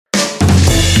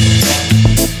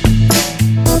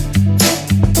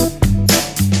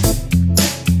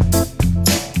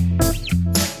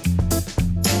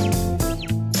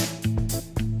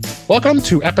Welcome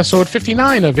to episode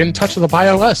 59 of In Touch with the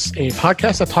iOS, a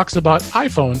podcast that talks about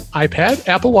iPhone, iPad,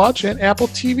 Apple Watch, and Apple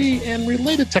TV and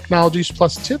related technologies,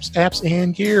 plus tips, apps,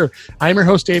 and gear. I'm your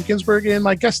host, Dave Ginsburg, and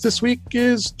my guest this week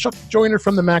is Chuck Joyner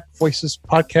from the Mac Voices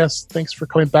podcast. Thanks for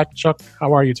coming back, Chuck.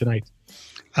 How are you tonight?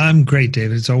 I'm great,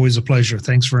 David. It's always a pleasure.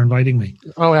 Thanks for inviting me.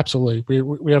 Oh, absolutely.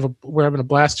 We're having a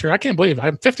blast here. I can't believe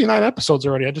I'm 59 episodes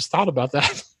already. I just thought about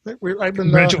that. I've been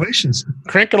Congratulations,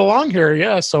 cranking along here.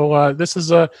 Yeah. So this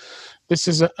is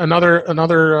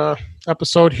another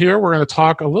episode here. We're going to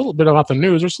talk a little bit about the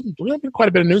news. There's been quite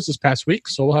a bit of news this past week,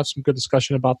 so we'll have some good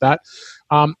discussion about that.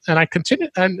 And I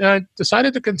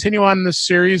decided to continue on this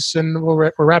series, and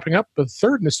we're wrapping up the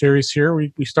third in the series here.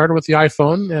 We started with the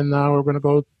iPhone, and we're going to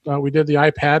go. We did the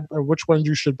iPad. Which one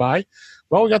you should buy?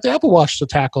 Well, we got the Apple Watch to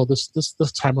tackle this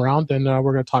time around, and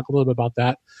we're going to talk a little bit about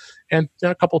that, and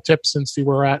a couple tips and see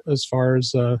where we're at as far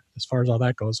as all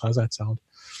that goes. How's that sound?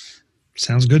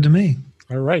 Sounds good to me.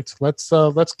 All right, let's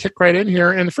kick right in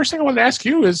here. And the first thing I wanted to ask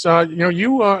you is,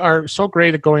 you are so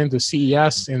great at going to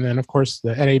CES, and then of course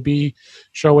the NAB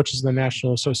show, which is the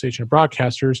National Association of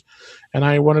Broadcasters. And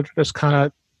I wanted to just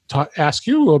kind of ask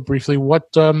you briefly what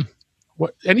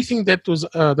anything that was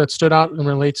that stood out and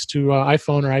relates to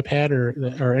iPhone or iPad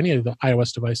or any of the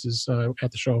iOS devices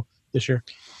at the show this year.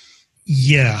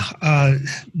 Yeah,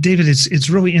 David, it's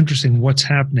really interesting what's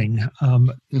happening.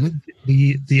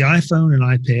 The iPhone and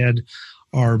iPad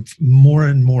are more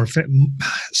and more,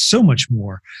 so much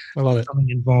more. I love it. Becoming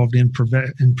involved in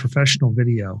professional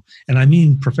video, and I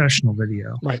mean professional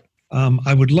video. Right.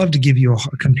 I would love to give you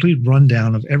a complete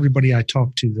rundown of everybody I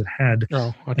talked to that had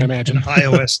I can imagine an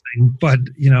iOS thing, but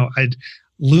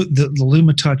the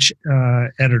Luma Touch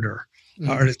editor.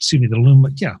 Or excuse me, the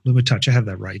Luma Touch. I have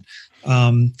that right.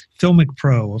 Filmic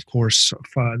Pro, of course,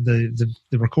 the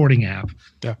recording app.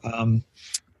 Yeah.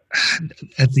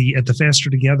 At the Faster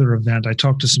Together event, I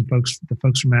talked to the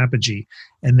folks from Apogee,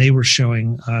 and they were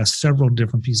showing several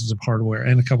different pieces of hardware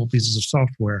and a couple pieces of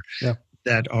software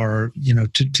that are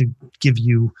to give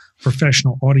you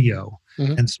professional audio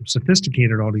and some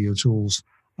sophisticated audio tools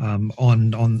on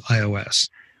iOS.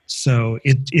 So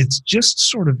it's just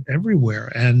sort of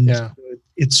everywhere, and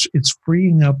it's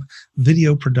freeing up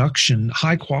video production,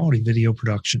 high quality video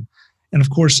production. And of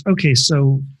course,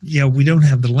 we don't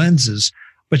have the lenses,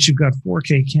 but you've got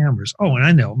 4K cameras. Oh, and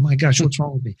I know, my gosh, what's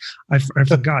wrong with me? I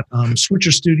forgot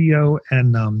Switcher Studio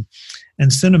and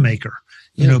Cinemaker.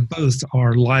 Both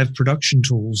are live production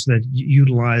tools that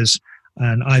utilize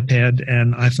an iPad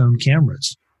and iPhone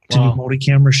cameras to do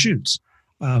multi-camera shoots.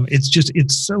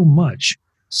 It's so much.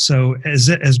 So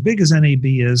as big as NAB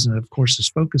is, and of course as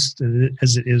focused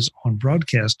as it is on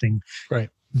broadcasting, right,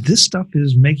 this stuff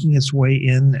is making its way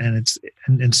in,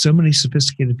 and so many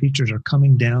sophisticated features are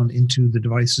coming down into the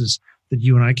devices that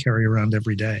you and I carry around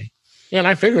every day. Yeah, and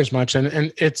I figure as much,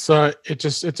 and it's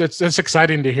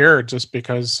exciting to hear, just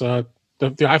because the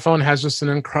iPhone has just an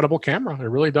incredible camera. It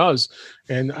really does.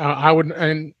 And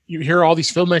and you hear all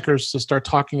these filmmakers to start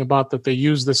talking about that they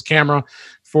use this camera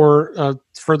for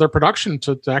their production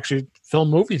to actually film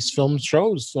movies, film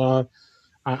shows.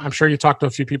 I'm sure you talked to a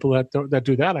few people that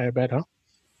do that, I bet, huh?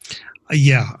 I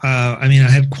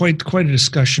had quite a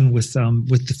discussion with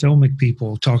the Filmic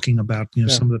people, talking about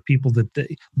some of the people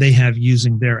that they have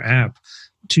using their app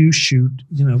to shoot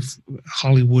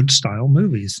Hollywood style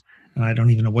movies. And I don't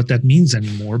even know what that means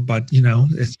anymore, but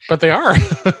but they are.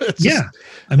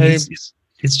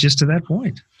 It's just to that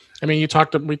point. I mean,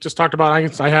 we just talked about.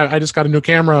 I just got a new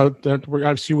camera that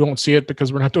obviously we won't see it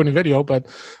because we're not doing a video. But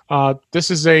this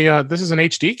is an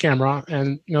HD camera,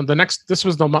 and this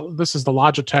is the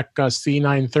Logitech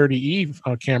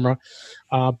C930E camera,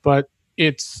 but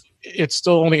it's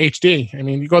still only HD. I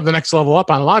mean, you go to the next level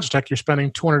up on Logitech, you're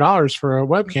spending $200 for a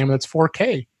webcam that's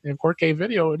 4K, and 4K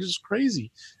video. It is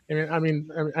crazy. I mean,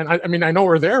 I know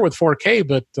we're there with 4K,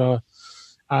 but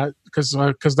because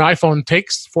the iPhone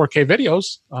takes 4K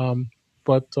videos,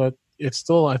 but it's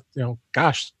still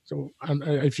gosh. So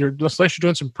unless you're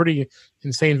doing some pretty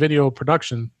insane video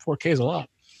production, 4K is a lot.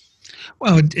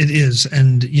 Well, it is,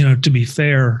 and to be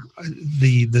fair,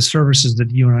 the services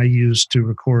that you and I use to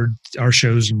record our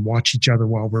shows and watch each other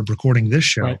while we're recording this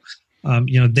show. Right.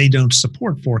 They don't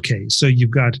support 4K. So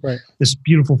you've got this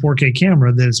beautiful 4K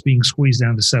camera that is being squeezed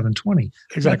down to 720.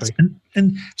 Exactly.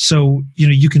 And so,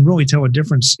 you can really tell a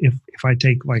difference if I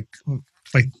take my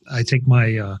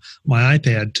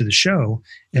iPad to the show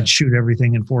and shoot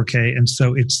everything in 4K. And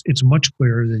so it's much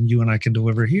clearer than you and I can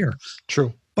deliver here.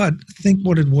 True. But think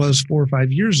what it was 4 or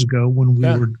 5 years ago when we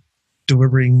were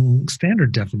delivering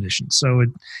standard definition. So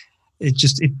if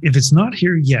it's not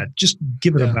here yet, just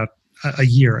give it about a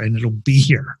year, and it'll be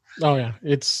here. Oh yeah,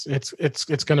 it's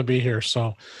going to be here.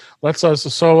 So let's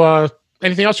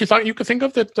anything else you thought you could think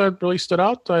of that really stood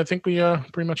out? I think we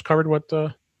pretty much covered what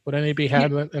NAB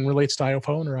had and relates to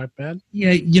iPhone or iPad.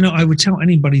 Yeah, I would tell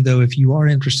anybody though, if you are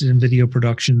interested in video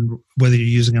production, whether you're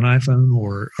using an iPhone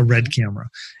or a Red camera,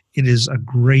 it is a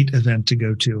great event to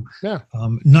go to. Yeah.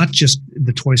 Not just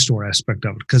the toy store aspect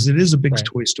of it, because it is a big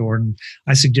toy store, and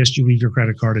I suggest you leave your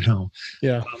credit card at home.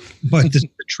 Yeah. But the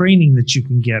training that you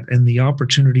can get and the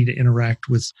opportunity to interact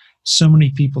with so many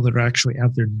people that are actually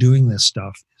out there doing this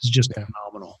stuff is just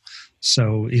phenomenal.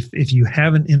 So if you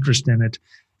have an interest in it,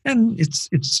 and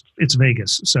it's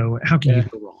Vegas, so how can you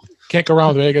go wrong? Can't go wrong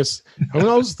with Vegas. Who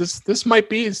knows? This might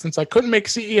be, since I couldn't make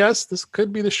CES, this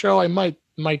could be the show I might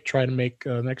try to make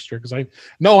next year, because I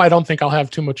don't think I'll have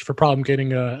too much of a problem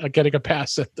getting a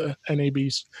pass at the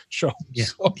NAB's show. Yeah,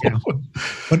 yeah.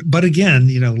 But again,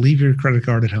 leave your credit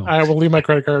card at home. I will leave my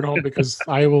credit card at home because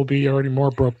I will be already more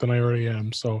broke than I already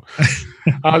am. So,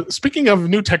 speaking of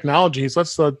new technologies,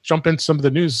 let's jump into some of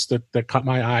the news that caught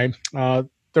my eye.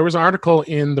 There was an article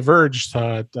in The Verge,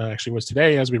 actually was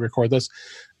today as we record this.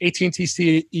 AT&T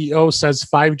CEO says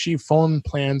 5G phone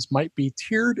plans might be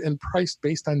tiered and priced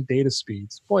based on data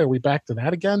speeds. Boy, are we back to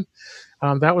that again?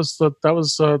 That was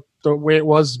the way it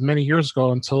was many years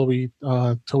ago until we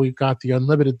got the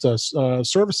unlimited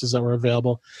services that were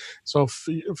available. So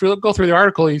if you go through the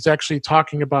article, he's actually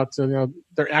talking about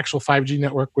their actual 5G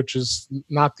network, which is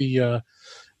not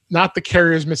the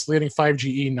carrier's misleading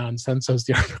 5GE nonsense, as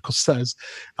the article says.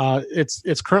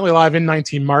 It's currently live in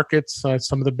 19 markets,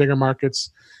 some of the bigger markets,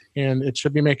 and it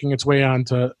should be making its way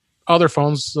onto other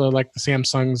phones like the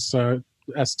Samsung's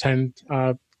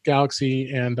S10 Galaxy,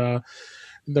 and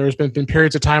there's been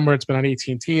periods of time where it's been on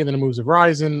AT&T, and then it moves to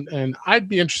Verizon, and I'd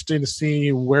be interested to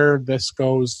see where this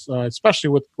goes,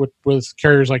 especially with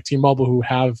carriers like T-Mobile who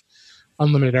have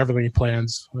unlimited everything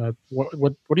plans. What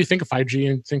do you think of 5G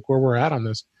and think where we're at on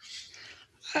this?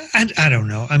 I don't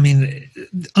know. I mean,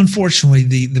 unfortunately,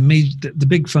 the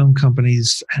big phone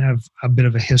companies have a bit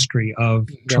of a history of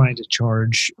trying to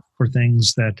charge for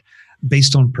things that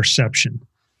based on perception.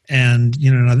 And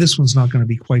now this one's not going to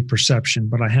be quite perception,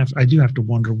 but I do have to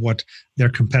wonder what their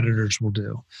competitors will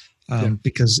do,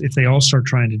 because if they all start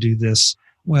trying to do this,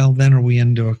 well, then are we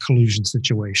into a collusion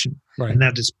situation? Right. And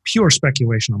that is pure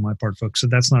speculation on my part, folks. So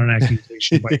that's not an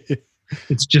accusation, but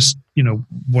it's just,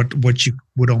 what you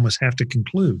would almost have to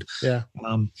conclude. Yeah.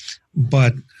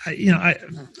 But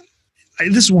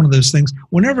this is one of those things.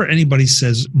 Whenever anybody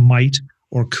says might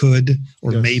or could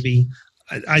or maybe,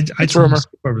 I try to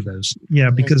skip over those. Yeah,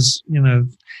 because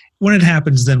when it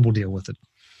happens, then we'll deal with it.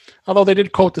 Although they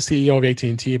did quote the CEO of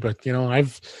AT&T, but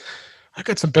I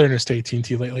got some bitterness to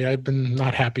AT&T lately. I've been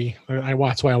not happy.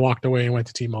 That's why I walked away and went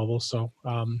to T-Mobile. So,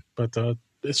 but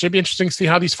it should be interesting to see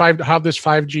how this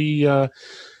 5G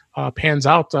pans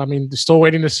out. I mean, still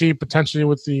waiting to see potentially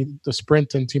with the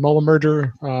Sprint and T-Mobile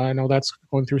merger. I know that's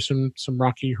going through some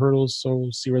rocky hurdles, so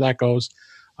we'll see where that goes.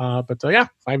 But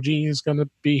 5G is going to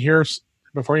be here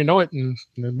before you know it, and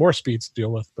more speeds to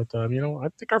deal with. But I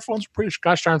think our phones are pretty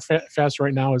gosh darn fast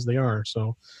right now as they are.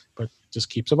 So, but it just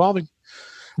keeps evolving.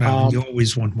 You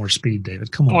always want more speed,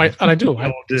 David. Come on. I do.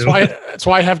 That's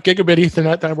why I have gigabit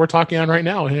Ethernet that we're talking on right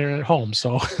now here at home.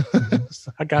 So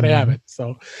I got to have it.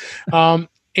 So,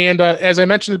 and as I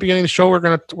mentioned at the beginning of the show, we're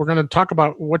gonna talk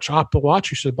about which Apple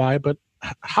Watch you should buy. But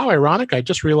how ironic! I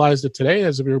just realized that today,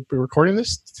 as we're recording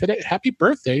this today, happy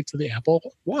birthday to the Apple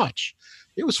Watch.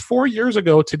 It was 4 years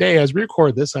ago today, as we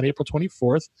record this on April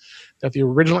 24th, that the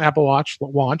original Apple Watch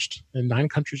launched in 9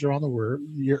 countries around the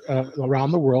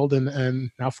world, and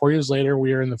now 4 years later,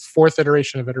 we are in the 4th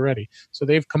iteration of it already. So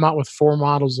they've come out with 4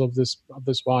 models of this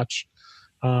watch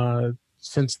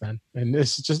since then, and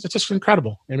it's just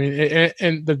incredible. I mean,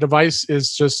 and the device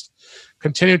is just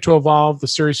continued to evolve. The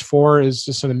Series 4 is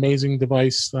just an amazing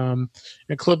device.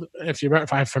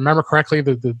 If I remember correctly,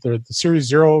 the Series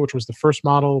 0, which was the first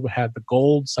model, had the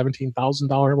gold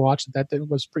 $17,000 watch. That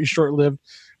was pretty short lived.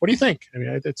 What do you think? I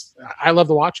mean, I love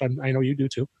the watch. I know you do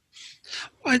too.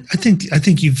 I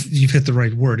think you've hit the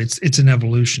right word. It's an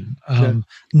evolution,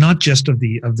 not just of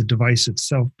the device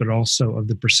itself, but also of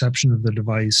the perception of the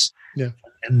device,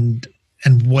 and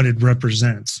what it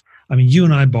represents. I mean, you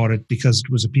and I bought it because it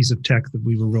was a piece of tech that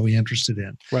we were really interested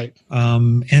in. Right.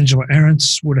 Angela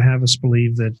Ahrendts would have us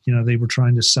believe that they were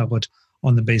trying to sell it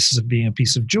on the basis of being a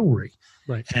piece of jewelry.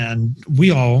 Right. And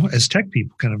we all, as tech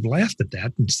people, kind of laughed at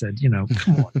that and said,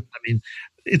 come on. I mean,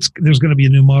 there's going to be a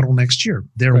new model next year.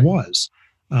 There was.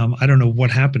 I don't know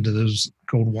what happened to those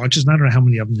gold watches. And I don't know how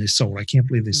many of them they sold. I can't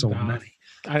believe they sold many.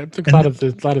 I think a lot of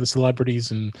the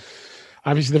celebrities and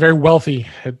obviously the very wealthy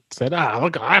had said,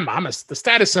 look, the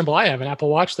status symbol. I have an Apple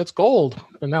Watch that's gold.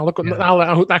 And now look,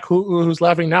 who's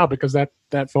laughing now because that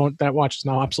watch is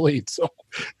now obsolete. So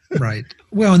right.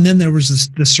 Well, and then there was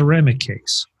the ceramic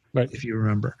case, right, if you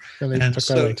remember. And they took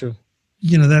that away too.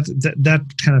 That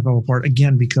kind of fell apart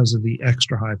again because of the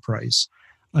extra high price.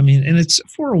 I mean, and it's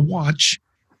for a watch.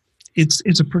 It's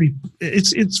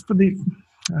for the,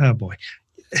 oh boy,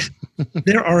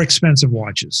 there are expensive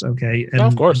watches. Okay. And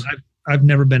of course I've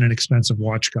never been an expensive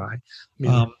watch guy.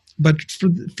 But for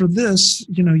this,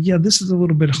 this is a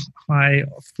little bit high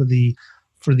for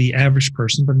the average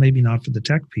person, but maybe not for the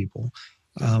tech people.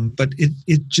 But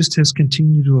it just has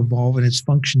continued to evolve, and its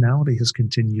functionality has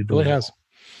continued to evolve. It has.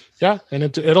 Yeah, and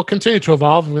it'll continue to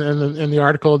evolve. In the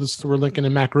article, we're linking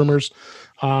in Mac Rumors.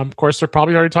 Of course, they're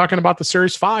probably already talking about the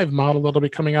Series 5 model that'll be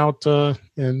coming out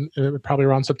in probably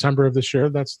around September of this year.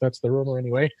 That's the rumor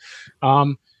anyway.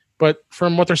 But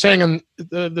from what they're saying in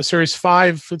the Series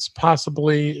 5,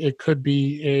 it could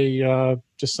be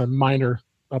just a minor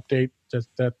update.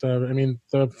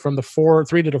 From the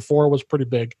 3 to the 4 was pretty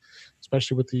big,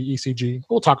 especially with the ECG.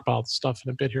 We'll talk about stuff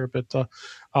in a bit here, but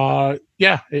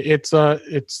it's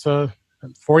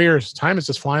 4 years. Time is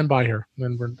just flying by here,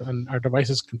 and our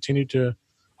devices continue to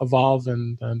evolve,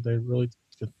 and they really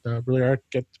are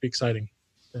get to be exciting.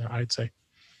 I'd say.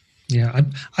 Yeah,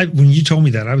 when you told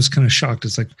me that, I was kind of shocked.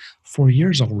 It's like 4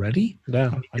 years already.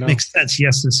 Yeah, it makes sense.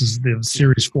 Yes, this is the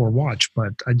Series 4 watch,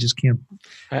 but I just can't.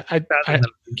 I've been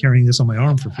carrying this on my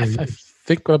arm for 4 years. I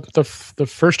think the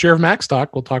first year of Mac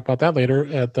stock, we'll talk about that later.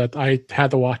 That I had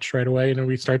the watch right away, and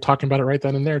we started talking about it right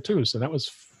then and there too. So that was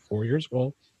 4 years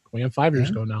ago, going on 5 years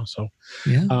ago now. So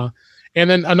yeah. And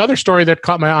then another story that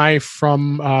caught my eye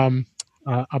from.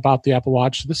 About the Apple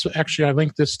Watch. This actually, I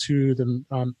linked this to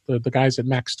the guys at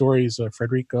Mac Stories,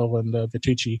 Federico and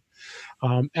Vitici.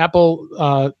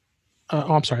 Apple.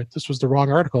 I'm sorry, this was the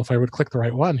wrong article. If I would click the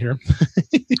right one here,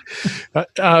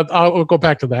 I'll go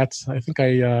back to that. I think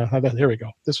here we go.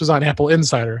 This was on Apple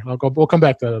Insider. We'll come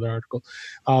back to that other article.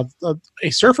 A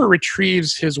surfer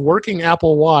retrieves his working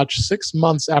Apple Watch 6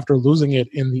 months after losing it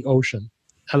in the ocean.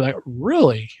 I'm like,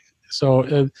 really?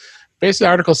 So. Basically,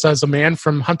 the article says a man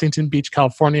from Huntington Beach,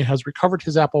 California, has recovered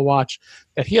his Apple Watch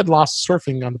that he had lost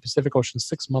surfing on the Pacific Ocean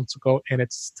 6 months ago, and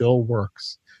it still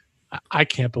works. I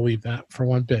can't believe that for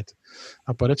one bit,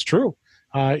 but it's true.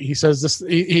 He says this.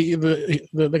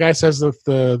 The guy says that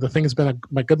the thing has been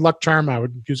my good luck charm. I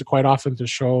would use it quite often to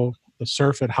show the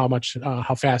surf and how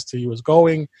fast he was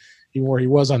going, even where he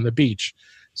was on the beach.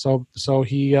 So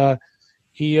he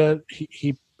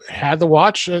had the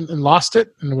watch and lost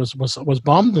it and was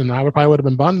bummed, and I probably would have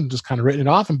been bummed and just kind of written it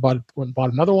off and bought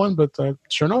another one. But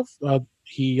sure enough,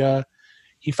 he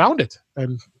found it,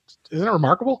 and isn't it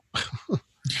remarkable?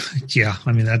 Yeah,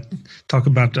 I mean, that talk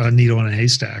about a needle in a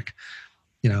haystack,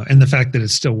 and the fact that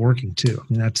it's still working too.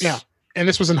 I mean, that's And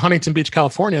this was in Huntington Beach,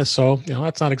 California, so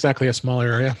that's not exactly a small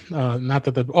area. Not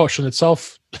that the ocean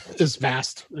itself is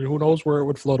vast. Who knows where it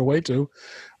would float away to?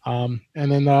 And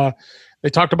then they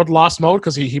talked about lost mode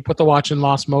because he put the watch in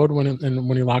lost mode when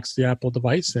he locks the Apple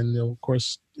device, and of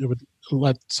course it would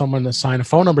let someone assign a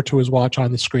phone number to his watch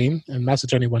on the screen and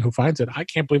message anyone who finds it. I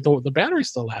can't believe the battery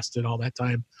still lasted all that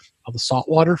time, all the salt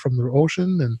water from the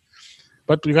ocean.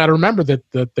 But you got to remember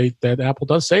that Apple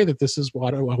does say that this is a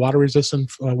water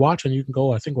resistant watch, and you can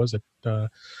go. I think was it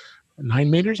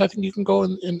 9 meters? I think you can go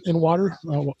in water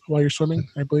while you're swimming.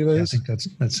 I believe it is. I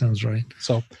think that sounds right.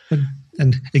 So,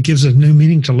 and it gives a new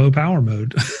meaning to low power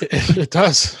mode. It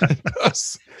does. It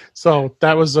does. So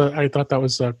that was I thought that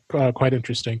was quite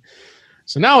interesting.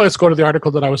 So now let's go to the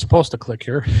article that I was supposed to click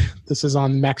here. This is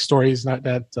on Mac Stories,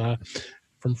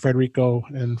 from Federico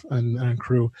and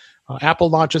crew. Apple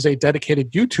launches a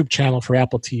dedicated YouTube channel for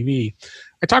Apple TV.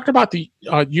 I talked about the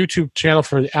YouTube channel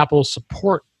for the Apple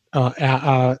support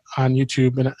on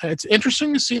YouTube, and it's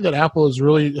interesting to see that Apple has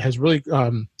really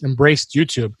embraced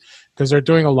YouTube, because they're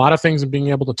doing a lot of things and being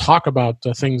able to talk about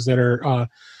things that are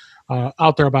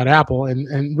out there about Apple,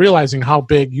 and realizing how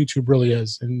big YouTube really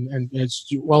is. And as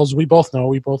well as we both know,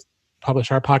 we both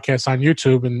publish our podcasts on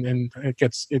YouTube, and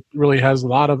it really has a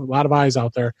lot of eyes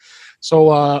out there.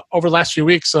 So over the last few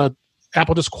weeks,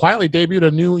 Apple just quietly debuted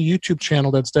a new YouTube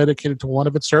channel that's dedicated to one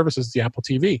of its services, the Apple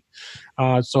TV.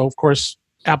 So of course,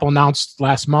 Apple announced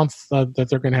last month that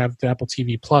they're going to have the Apple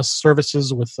TV Plus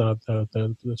services with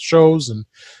the shows and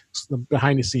the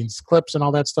behind-the-scenes clips and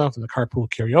all that stuff, and the carpool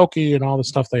karaoke and all the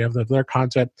stuff they have, their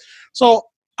content. So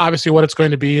obviously what it's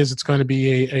going to be is it's going to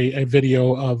be a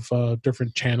video of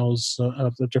different channels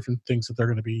of the different things that they're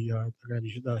going to be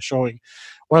showing.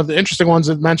 One of the interesting ones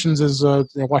it mentions is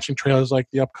watching trailers like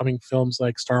the upcoming films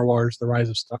like Star Wars: The Rise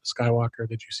of Skywalker.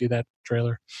 Did you see that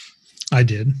trailer? I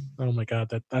did. Oh my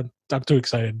God, I'm too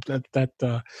excited.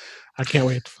 I can't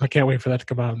wait. I can't wait for that to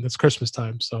come out. It's Christmas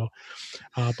time. So,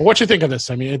 but what do you think of this?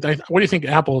 I mean, what do you think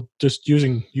Apple just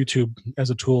using YouTube as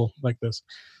a tool like this?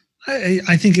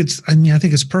 I think it's. I mean, I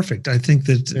think it's perfect. I think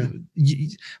that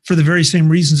for the very same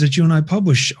reasons that you and I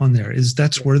publish on there, is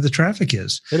that's where the traffic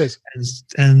is. It is,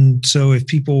 and so if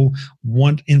people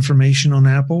want information on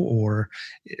Apple or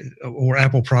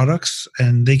Apple products,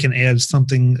 and they can add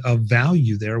something of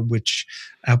value there, which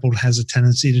Apple has a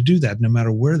tendency to do that, no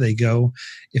matter where they go.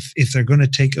 If they're going to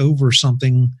take over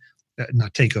something.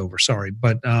 Not take over, sorry,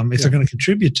 but if they're going to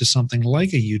contribute to something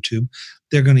like a YouTube,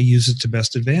 they're going to use it to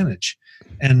best advantage.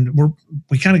 And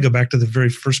we kind of go back to the very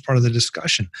first part of the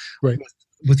discussion, right?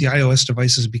 With the iOS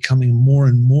devices becoming more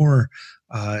and more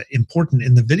important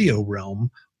in the video realm,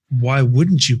 why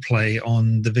wouldn't you play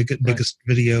on the biggest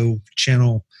video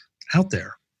channel out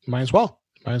there? Might as well.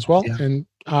 Yeah. And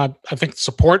I think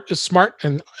support is smart,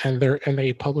 and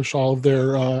they publish all of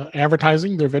their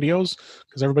advertising, their videos,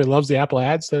 because everybody loves the Apple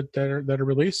ads that are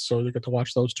released, so they get to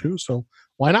watch those too. So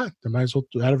why not? They might as well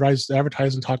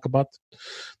advertise and talk about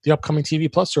the upcoming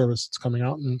TV Plus service that's coming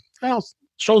out. And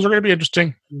shows are going to be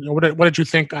interesting. What did you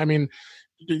think? I mean,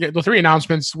 the three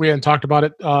announcements, we hadn't talked about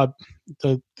it.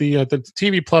 The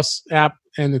TV Plus app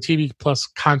and the TV Plus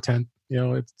content.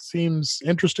 It seems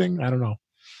interesting. I don't know.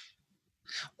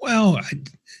 Well,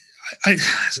 I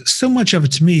so much of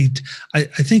it to me, I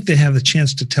think they have the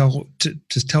chance to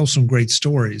tell some great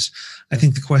stories. I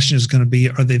think the question is going to be,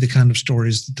 are they the kind of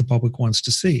stories that the public wants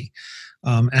to see?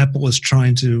 Apple is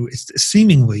trying to,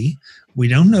 seemingly, we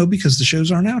don't know because the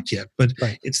shows aren't out yet, but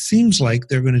it seems like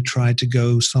they're going to try to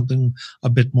go something a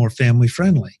bit more family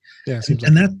friendly. Yeah,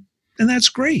 and that's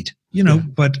great,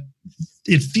 but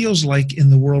it feels like in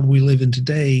the world we live in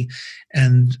today,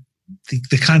 and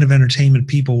the kind of entertainment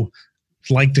people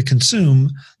like to consume,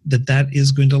 that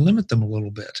is going to limit them a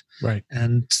little bit. Right.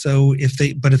 And so if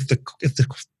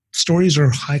the stories are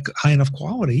high enough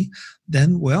quality,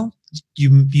 then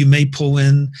you may pull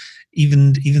in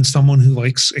even someone who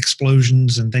likes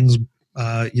explosions and things,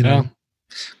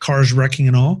 cars wrecking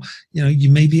and all,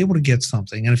 you may be able to get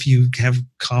something. And if you have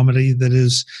comedy that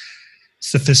is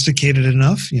sophisticated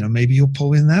enough, maybe you'll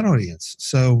pull in that audience.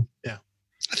 So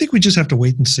I think we just have to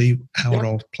wait and see how it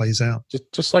all plays out.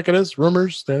 Just like it is,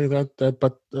 rumors. But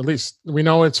at least we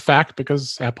know it's fact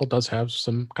because Apple does have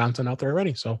some content out there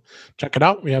already. So check it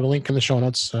out. We have a link in the show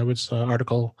notes with an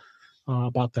article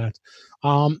about that.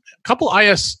 A couple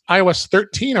iOS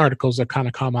 13 articles that kind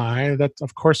of caught my eye. That,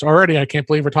 of course, already I can't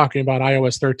believe we're talking about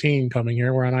iOS 13 coming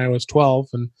here. We're on iOS 12,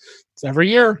 and it's every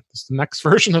year. It's the next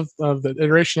version of the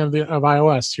iteration of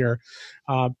iOS here.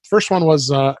 First one was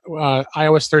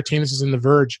iOS 13. This is in The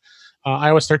Verge.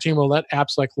 iOS 13 will let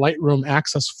apps like Lightroom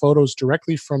access photos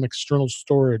directly from external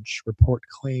storage, report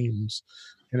claims.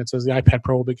 And it says the iPad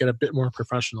Pro will get a bit more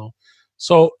professional.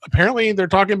 So apparently they're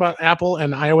talking about Apple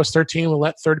and iOS 13 will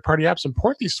let third-party apps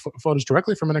import these photos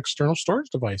directly from an external storage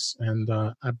device. And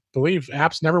I believe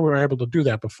apps never were able to do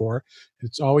that before.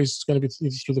 It's always going to be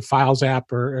through the Files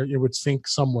app, or it would sync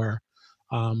somewhere.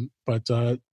 But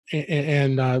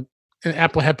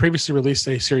Apple had previously released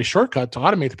a Siri shortcut to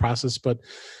automate the process, but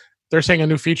they're saying a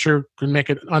new feature can make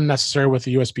it unnecessary with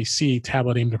the USB-C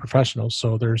tablet aimed at professionals.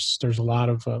 So there's a lot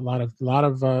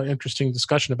of interesting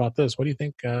discussion about this. What do you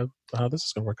think how this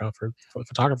is going to work out for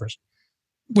photographers?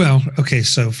 Well, okay.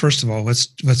 So first of all,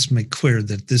 let's make clear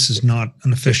that this is not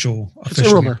an official. It's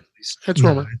a rumor. It's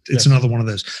rumor. It's another one of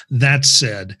those. That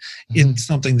said, it's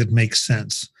something that makes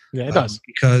sense. Yeah, it does.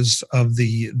 Because of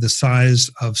the size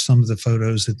of some of the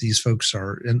photos that these folks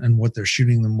are and what they're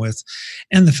shooting them with,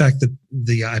 and the fact that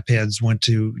the iPads went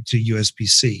to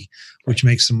USB-C, which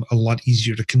makes them a lot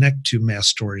easier to connect to mass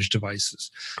storage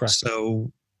devices. Correct.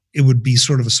 So it would be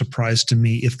sort of a surprise to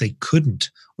me if they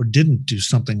couldn't or didn't do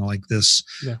something like this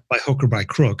by hook or by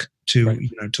crook to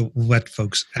let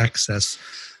folks access,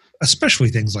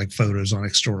 especially things like photos on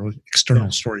external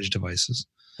storage devices.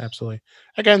 Absolutely.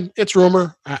 Again, it's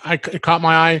rumor. It caught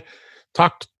my eye.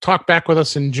 Talk back with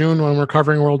us in June when we're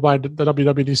covering worldwide the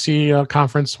WWDC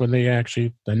conference, when they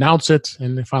actually announce it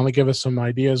and they finally give us some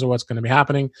ideas of what's going to be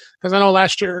happening. Because I know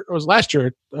last year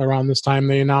around this time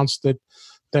they announced that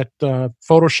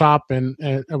Photoshop and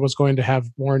it was going to have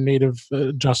more native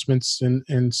adjustments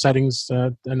and settings.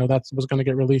 I know that was going to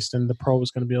get released, and the Pro was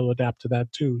going to be able to adapt to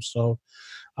that too. So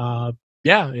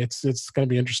yeah, it's going to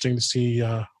be interesting to see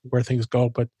where things go.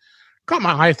 But come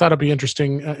on, I thought it'd be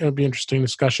interesting. It'd be interesting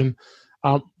discussion.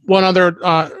 One other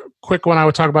quick one I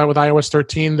would talk about with iOS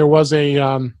 13. There was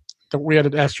a that we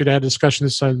had asked you to have a discussion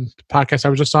this podcast. I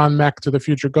was just on Mac to the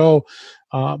Future Go,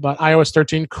 but iOS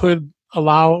 13 could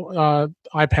allow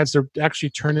iPads to actually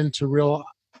turn into real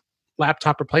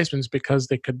laptop replacements because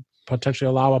they could potentially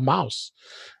allow a mouse.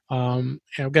 And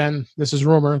again, this is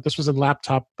rumor. This was in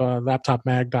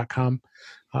laptopmag.com.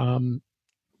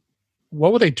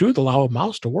 What would they do to allow a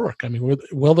mouse to work? I mean,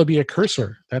 will there be a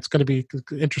cursor? That's going to be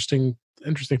interesting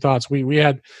thoughts. We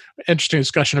had interesting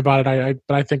discussion about it.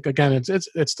 But I think again, it's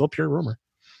still pure rumor.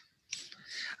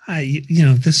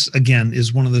 This again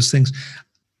is one of those things.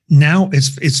 Now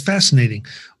it's fascinating.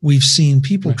 We've seen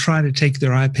people try to take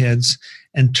their iPads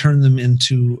and turn them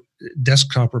into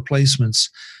desktop replacements.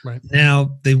 Right.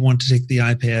 Now they want to take the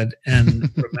iPad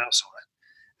and put a mouse on it.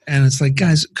 And it's like,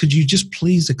 guys, could you just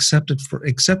please accept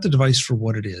the device for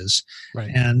what it is? Right.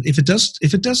 And if it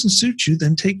doesn't suit you,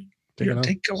 then take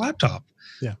a laptop.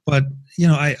 Yeah. But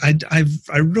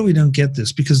I really don't get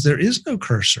this because there is no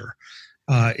cursor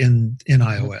in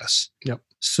iOS. Yep.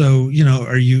 So,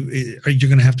 are you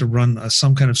going to have to run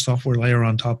some kind of software layer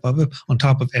on top of it, on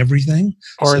top of everything?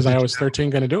 Or is iOS 13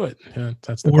 going to do it? Yeah,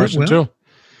 that's the question too.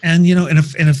 And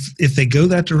if they go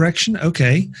that direction,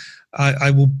 okay, I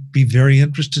will be very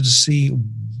interested to see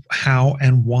how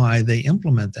and why they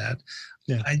implement that.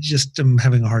 Yeah. I just am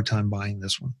having a hard time buying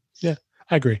this one. Yeah,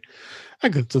 I agree. I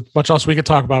think there's much else we could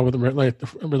talk about with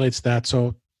relates to that.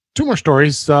 So, two more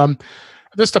stories.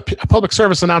 Just a public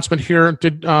service announcement here.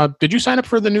 Did you sign up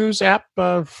for the news app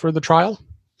for the trial?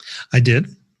 I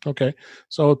did. Okay,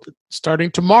 so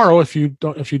starting tomorrow, if you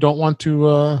don't want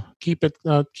to keep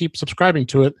subscribing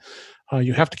to it,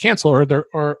 you have to cancel,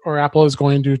 or Apple is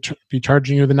going to be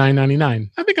charging you the $9.99.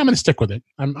 I think I'm going to stick with it.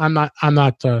 I'm not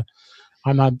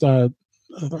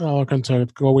looking to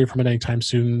go away from it anytime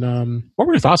soon. What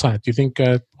were your thoughts on it? Do you think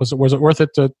was it worth it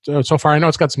so far? I know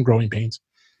it's got some growing pains.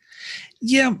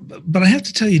 Yeah, but I have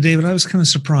to tell you, David, I was kind of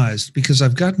surprised because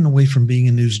I've gotten away from being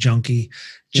a news junkie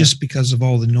just because of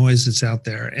all the noise that's out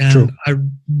there. And True. I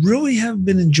really have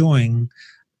been enjoying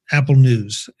Apple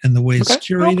News and the way it's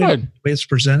curated, the way it's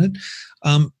presented.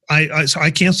 So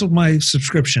I canceled my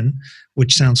subscription,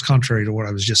 which sounds contrary to what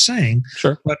I was just saying.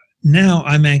 Sure. But now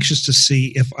I'm anxious to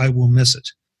see if I will miss it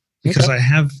because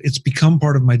it's become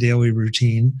part of my daily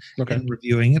routine in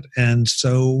reviewing it. And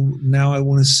so now I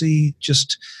want to see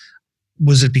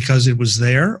was it because it was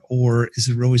there, or is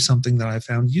it really something that I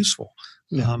found useful?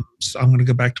 Yeah. So I'm going to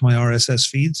go back to my RSS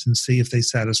feeds and see if they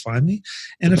satisfy me.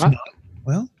 And if not,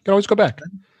 well, you can always go back.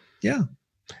 Yeah.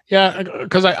 Yeah,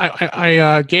 because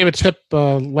I gave a tip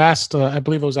last, I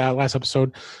believe it was our last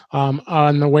episode,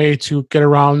 on the way to get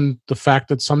around the fact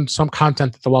that some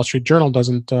content that the Wall Street Journal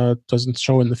doesn't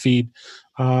show in the feed.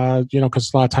 Because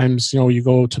a lot of times, you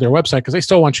go to their website because they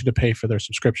still want you to pay for their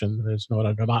subscription. There's no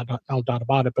doubt about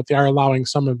it, but they are allowing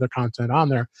some of the content on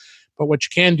there. But what you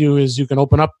can do is you can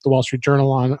open up the Wall Street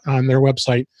Journal on their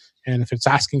website, and if it's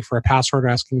asking for a password or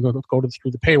asking to go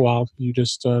through the paywall, you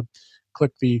just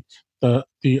click the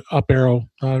up arrow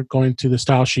going to the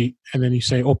style sheet, and then you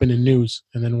say open in news,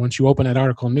 and then once you open that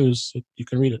article in news, you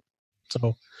can read it.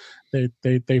 So we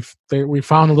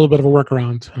found a little bit of a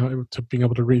workaround to being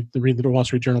able to read the Wall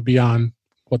Street Journal beyond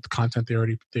what the content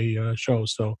they show.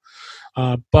 So,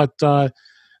 but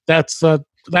that said,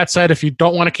 if you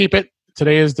don't want to keep it,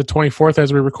 today is the 24th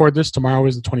as we record this. Tomorrow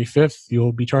is the 25th.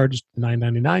 You'll be charged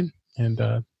 $9.99, and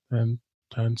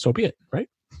so be it, right?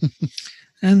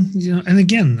 And and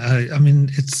again, I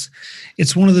mean,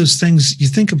 it's one of those things. You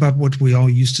think about what we all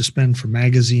used to spend for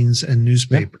magazines and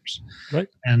newspapers, right?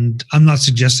 And I'm not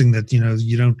suggesting that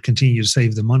you don't continue to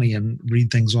save the money and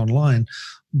read things online,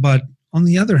 but on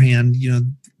the other hand,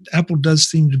 Apple does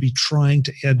seem to be trying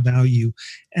to add value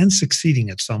and succeeding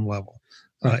at some level.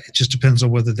 It just depends on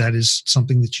whether that is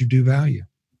something that you do value.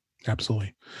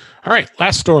 Absolutely. All right,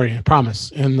 last story, I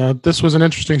promise. And this was an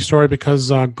interesting story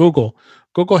because Google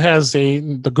has the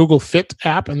Google Fit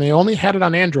app, and they only had it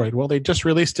on Android. Well, they just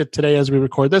released it today as we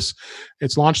record this.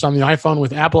 It's launched on the iPhone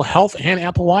with Apple Health and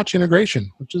Apple Watch integration,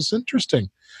 which is interesting.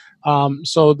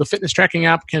 So the fitness tracking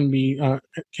app can be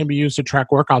used to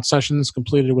track workout sessions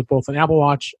completed with both an Apple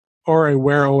Watch or a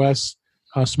Wear OS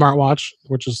smartwatch,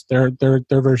 which is their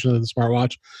version of the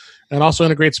smartwatch. And it also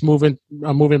integrates movement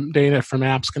data from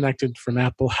apps connected from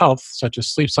Apple Health, such as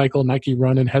Sleep Cycle, Nike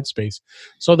Run, and Headspace.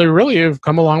 So they really have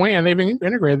come a long way, and they've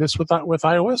integrated this with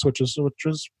iOS, which is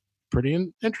pretty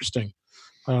interesting.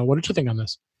 What did you think on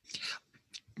this?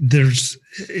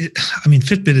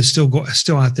 Fitbit is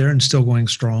still out there and still going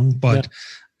strong, but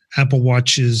Apple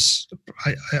Watch is,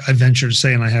 I venture to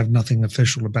say, and I have nothing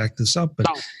official to back this up, but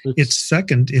No, it's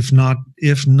second, if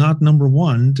not number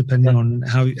one, depending right. on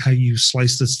how you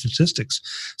slice the statistics.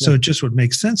 So it just would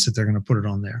make sense that they're going to put it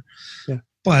on there. Yeah.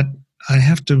 But I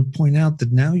have to point out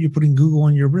that now you're putting Google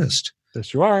on your wrist.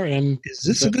 Yes, you are. And is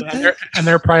this a good thing? And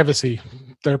their privacy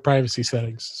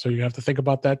settings. So you have to think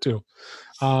about that too.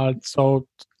 So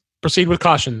proceed with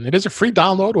caution. It is a free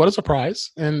download. What a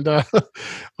surprise! And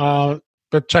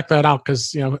but check that out,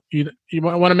 because you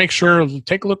want to make sure,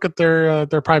 take a look at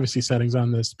their privacy settings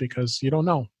on this, because you don't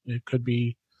know. It could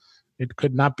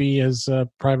not be as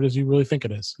private as you really think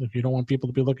it is. If you don't want people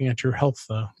to be looking at your health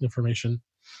information.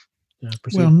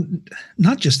 Well,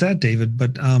 not just that, David,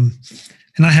 but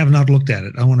and I have not looked at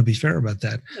it. I want to be fair about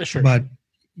that. Sure. But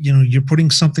you're putting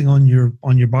something on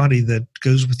your body that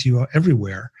goes with you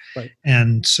everywhere. Right.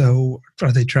 And so,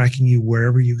 are they tracking you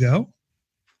wherever you go?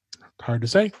 Hard to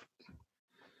say.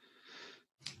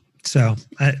 So,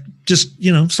 just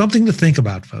something to think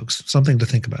about, folks. Something to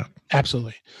think about.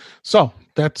 Absolutely. So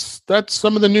that's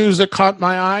some of the news that caught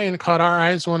my eye and caught our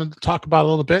eyes. I wanted to talk about a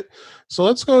little bit. So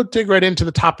let's go dig right into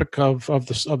the topic of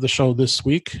the show this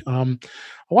week.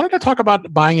 I wanted to talk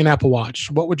about buying an Apple Watch.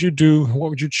 What would you do? What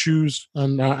would you choose?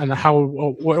 And how?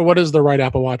 What is the right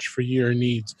Apple Watch for your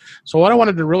needs? So what I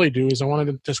wanted to really do is I wanted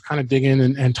to just kind of dig in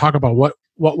and talk about what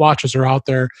watches are out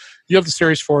there. You have the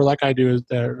Series 4, like I do. Is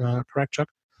that correct, Chuck?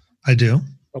 I do.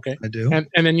 Okay. I do. And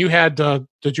then you had,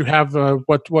 did you have,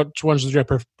 what ones did you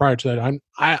have prior to that?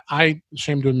 I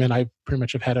ashamed to admit, I pretty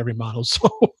much have had every model. So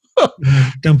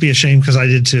don't be ashamed, because I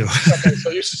did too.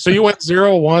 Okay, so you went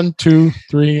 0, 1, 2,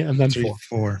 3, and then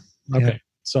 4. Okay.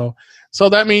 Yep. So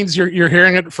that means you're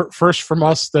hearing it first from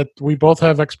us, that we both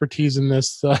have expertise in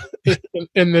this,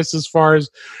 in this, as far as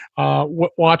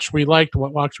what watch we liked,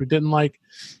 what watch we didn't like,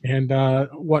 and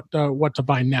what to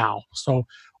buy now. So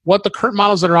what the current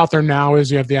models that are out there now is,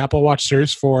 you have the Apple Watch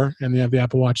Series 4 and you have the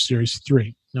Apple Watch Series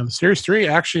 3. Now, the Series 3,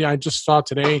 actually, I just saw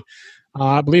today,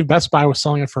 I believe Best Buy was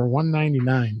selling it for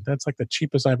 $199. That's like the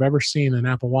cheapest I've ever seen an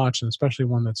Apple Watch, and especially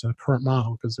one that's a current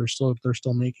model, because they're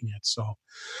still making it. So,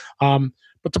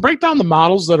 but to break down the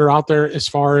models that are out there as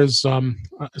far as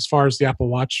the Apple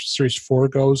Watch Series 4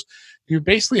 goes, you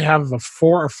basically have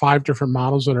 4 or 5 different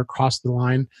models that are across the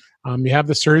line. You have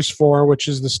the Series 4, which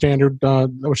is the standard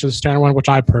one, which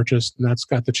I purchased, and that's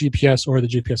got the GPS or the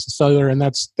GPS and cellular, and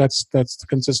that's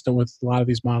consistent with a lot of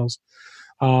these models.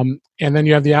 And then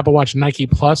you have the Apple Watch Nike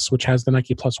Plus, which has the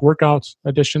Nike Plus Workout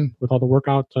Edition with all the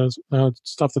workout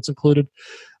stuff that's included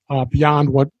beyond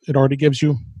what it already gives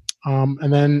you.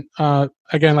 And then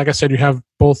again, like I said, you have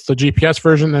both the GPS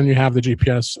version, and you have the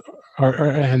GPS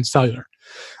and cellular.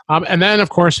 And then, of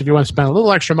course, if you want to spend a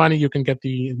little extra money, you can get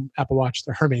the Apple Watch,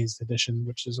 the Hermes edition,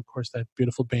 which is, of course, that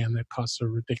beautiful band that costs a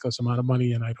ridiculous amount of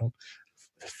money, and I don't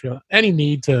feel any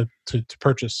need to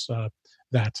purchase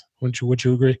that. Would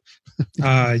you agree?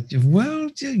 Well,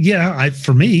 yeah.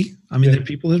 For me, I mean, there are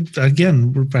people that,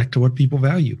 again, we're back to what people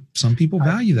value. Some people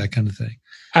value that kind of thing.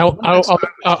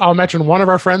 I'll mention one of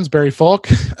our friends, Barry Folk.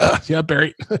 Yeah,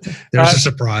 Barry. There's a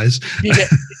surprise.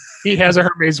 He has a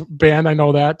Hermes band. I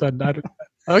know that.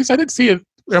 At least I didn't see it.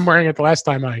 I'm wearing it the last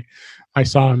time I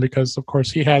saw him, because, of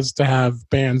course, he has to have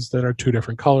bands that are 2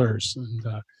 different colors,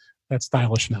 and that's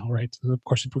stylish now, right? And of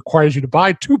course, it requires you to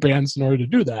buy 2 bands in order to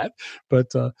do that.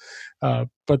 But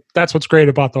that's what's great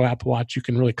about the Apple Watch. You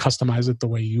can really customize it the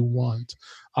way you want.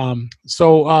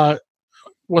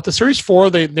 With the Series 4,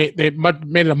 they made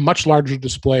it a much larger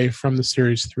display from the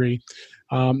Series 3.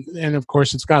 And, of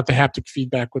course, it's got the haptic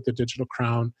feedback with the digital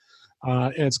crown.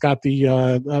 And it's got the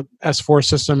S4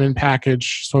 system in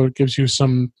package, so it gives you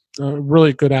some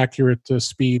really good, accurate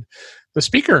speed. The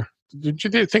speaker, did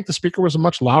you think the speaker was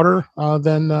much louder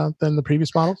than the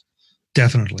previous models?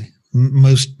 Definitely.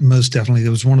 Most definitely.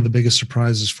 That was one of the biggest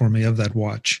surprises for me of that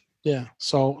watch. Yeah,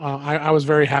 so I was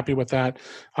very happy with that.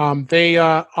 They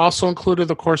also included,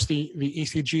 of course, the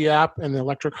ECG app and the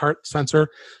electric heart sensor.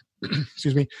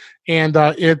 Excuse me, and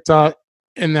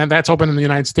and then that's open in the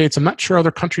United States. I'm not sure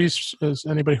other countries, as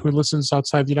anybody who listens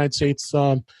outside the United States,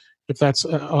 if that's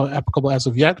applicable as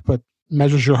of yet, but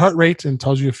measures your heart rate and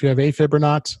tells you if you have AFib or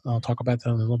not. I'll talk about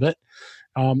that in a little bit.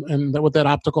 And with that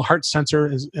optical heart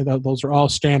sensor, those are all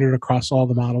standard across all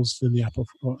the models in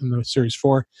the Series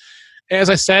 4. As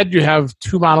I said, you have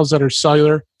 2 models that are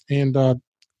cellular, and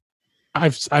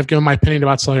I've given my opinion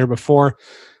about cellular before.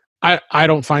 I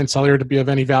don't find cellular to be of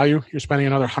any value. You're spending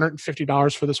another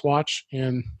 $150 for this watch,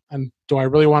 and do I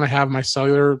really want to have my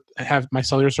cellular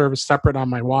service separate on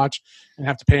my watch and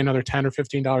have to pay another $10 or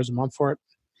 $15 a month for it?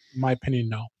 In my opinion,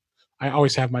 no. I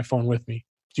always have my phone with me.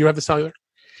 Do you have the cellular?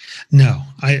 No,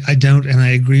 I don't, and I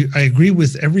agree. I agree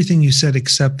with everything you said,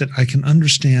 except that I can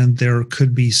understand there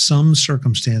could be some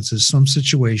circumstances, some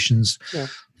situations Yeah.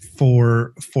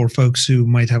 for folks who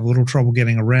might have a little trouble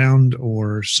getting around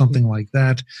or something like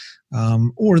that,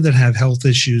 or that have health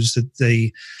issues that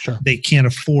they can't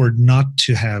afford not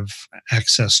to have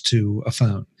access to a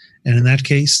phone. And in that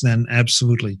case, then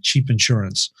absolutely cheap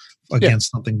insurance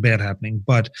against something bad happening.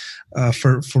 But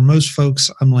for most folks,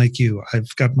 I'm like you.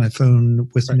 I've got my phone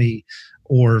with me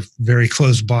or very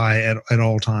close by at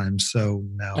all times. So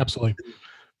no, Absolutely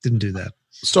didn't do that.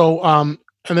 So,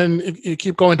 and then you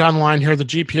keep going down the line here. The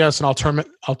GPS and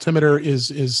altimeter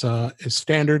is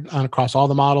standard on across all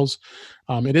the models.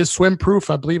 It is swim proof.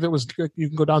 I believe it was. You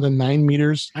can go down to 9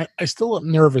 meters. I still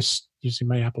am nervous using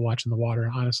my Apple Watch in the water.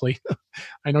 Honestly,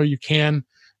 I know you can,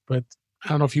 but I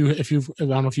don't know I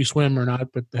don't know if you swim or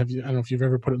not. But I don't know if you've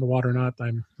ever put it in the water or not.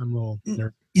 I'm a little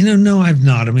nervous. No, I've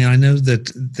not. I mean, I know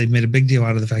that they made a big deal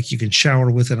out of the fact you can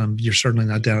shower with it. You're certainly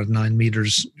not down at 9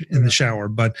 meters in the shower,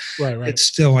 but it's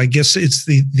still, I guess it's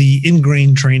the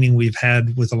ingrained training we've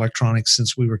had with electronics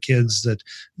since we were kids that,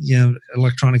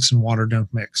 electronics and water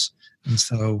don't mix. And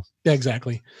so. Yeah,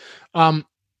 exactly.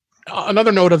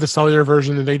 Another note of the cellular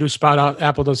version that they do spout out,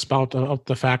 Apple does spout out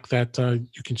the fact that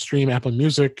you can stream Apple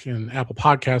Music and Apple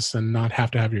Podcasts and not have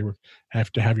to have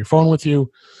your phone with you.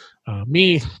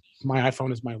 My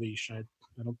iPhone is my leash. I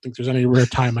don't think there's any rare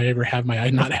time I ever have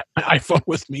not have my iPhone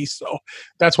with me. So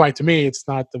that's why, to me, it's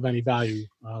not of any value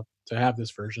to have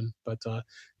this version. But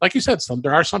like you said,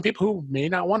 there are some people who may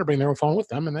not want to bring their own phone with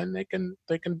them, and then they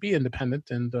can be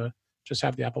independent and just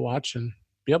have the Apple Watch and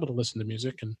be able to listen to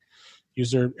music and use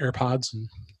their AirPods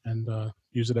and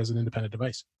use it as an independent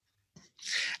device.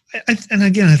 And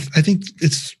again, I think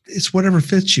it's whatever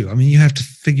fits you. I mean, you have to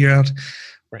figure out.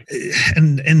 Right.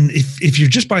 And if you're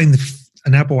just buying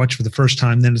an Apple Watch for the first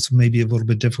time, then it's maybe a little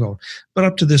bit difficult. But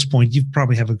up to this point, you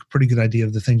probably have a pretty good idea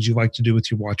of the things you like to do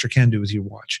with your watch or can do with your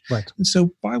watch. Right. And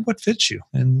so buy what fits you.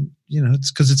 And,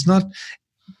 it's because it's not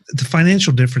the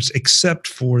financial difference, except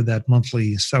for that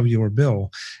monthly cellular bill,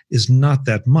 is not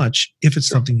that much if it's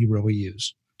something you really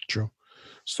use. True.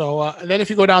 So and then if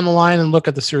you go down the line and look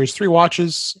at the Series 3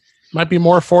 watches, might be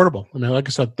more affordable. I mean, like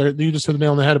I said, you just hit the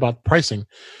nail on the head about pricing.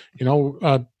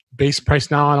 Base price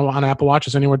now on Apple Watch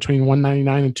is anywhere between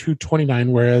 $199 and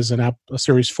 $229, whereas a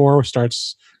Series 4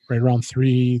 starts right around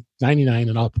 $399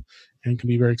 and up, and can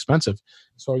be very expensive.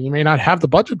 So you may not have the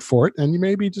budget for it, and you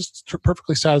may be just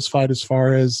perfectly satisfied as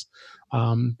far as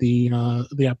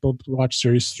the Apple Watch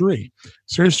Series 3.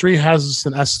 Series 3 has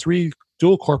an S3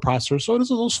 dual-core processor, so it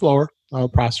is a little slower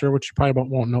processor, which you probably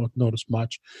won't notice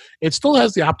much. It still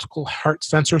has the optical heart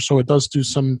sensor, so it does do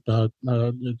some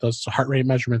it does heart rate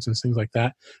measurements and things like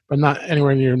that, but not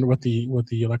anywhere near what the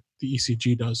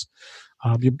ECG does.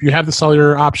 You have the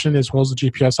cellular option as well as the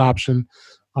GPS option.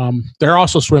 They're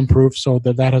also swim proof, so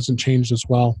that hasn't changed as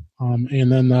well.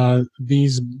 And then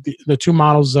the two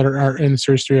models that are in the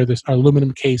Series 3 are this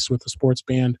aluminum case with a sports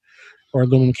band, or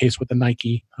aluminum case with the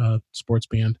Nike sports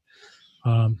band.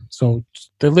 So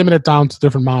they limit it down to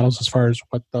different models as far as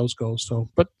what those go. So,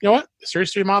 but you know what, the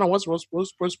Series 3 model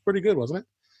was pretty good, wasn't it?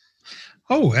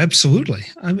 Oh, absolutely.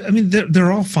 I mean,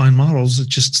 they're all fine models. It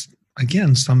just,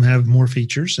 again, some have more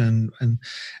features, and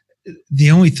the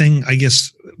only thing, I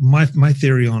guess, my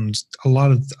theory on a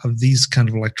lot of these kind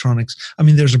of electronics, I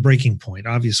mean, there's a breaking point,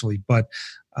 obviously, but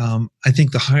I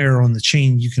think the higher on the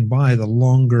chain you can buy, the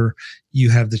longer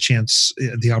you have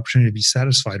the opportunity to be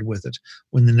satisfied with it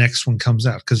when the next one comes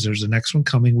out, because there's the next one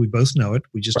coming. We both know it.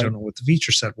 We just don't know what the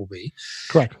feature set will be.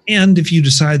 Correct. And if you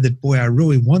decide that, boy, I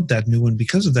really want that new one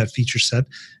because of that feature set,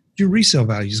 your resale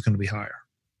value is going to be higher.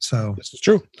 So this is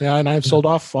true. Yeah, and I've sold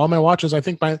off all my watches. I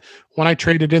think when I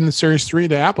traded in the Series 3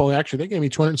 to Apple, actually they gave me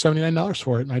 $279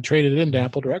 for it, and I traded it into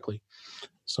Apple directly.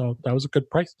 So that was a good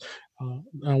price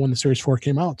when the Series 4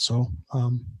 came out. So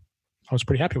I was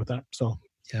pretty happy with that. So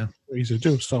yeah, easy to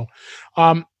do. So,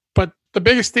 but the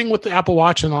biggest thing with the Apple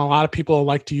Watch, and a lot of people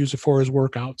like to use it for, is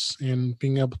workouts and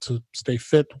being able to stay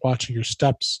fit, watching your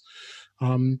steps.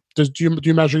 Do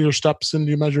you measure your steps, and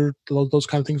do you measure those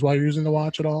kind of things while you're using the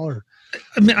watch at all, or?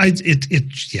 I mean,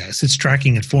 yes, it's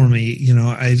tracking it for me.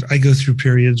 I go through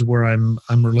periods where I'm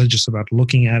religious about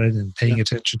looking at it and paying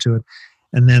attention to it,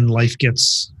 and then life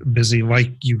gets busy.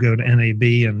 Like you go to NAB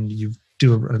and you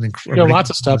do lots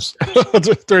of steps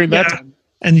during that time,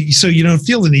 and so you don't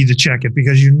feel the need to check it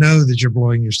because you know that you're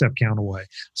blowing your step count away.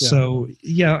 Yeah. So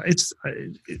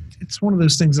it's one of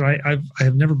those things that I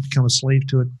have never become a slave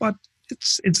to it, but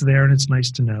it's there, and it's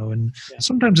nice to know. And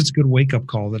sometimes it's a good wake up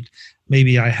call that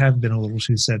maybe I have been a little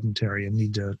too sedentary and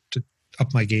need to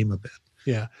up my game a bit.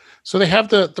 Yeah. So they have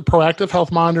the proactive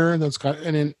health monitor that's got,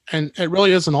 and it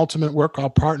really is an ultimate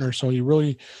workout partner. So you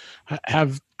really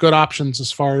have good options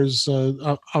as far as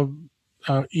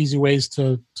easy ways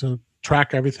to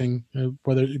track everything,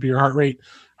 whether it be your heart rate,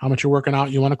 how much you're working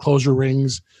out. You want to close your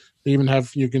rings. They even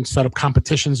you can set up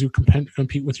competitions. You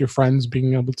compete with your friends,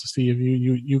 being able to see if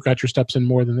you got your steps in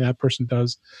more than that person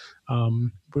does.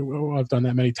 I've done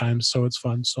that many times, so it's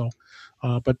fun. So,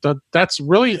 but that's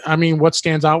really, I mean, what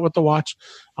stands out with the watch.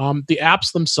 The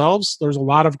apps themselves, there's a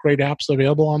lot of great apps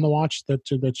available on the watch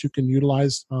that you can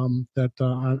utilize.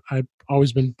 I've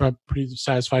always been pretty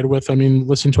satisfied with. I mean,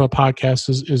 listening to a podcast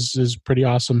is pretty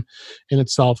awesome in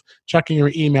itself. Checking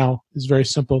your email is very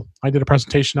simple. I did a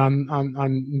presentation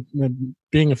on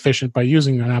being efficient by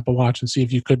using an Apple Watch and see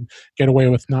if you could get away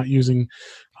with not using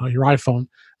your iPhone.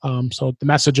 So the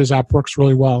Messages app works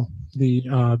really well.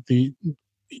 The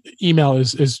email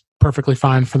is perfectly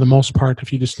fine for the most part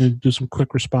if you just need to do some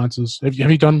quick responses. Have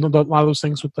you done a lot of those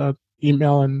things with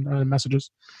email and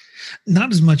Messages?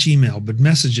 Not as much email, but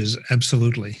Messages,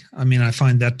 absolutely. I mean, I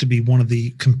find that to be one of the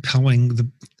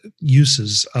compelling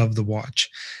uses of the watch,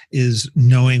 is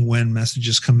knowing when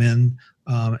messages come in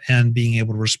and being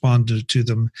able to respond to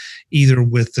them either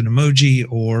with an emoji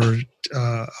or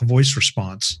a voice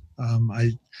response.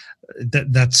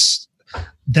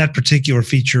 That particular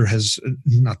feature has,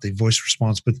 not the voice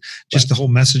response, but just the whole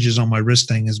Messages on my wrist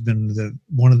thing has been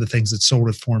one of the things that sold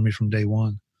it for me from day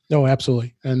one. No,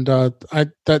 absolutely. And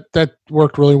that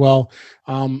worked really well.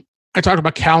 I talked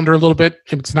about calendar a little bit.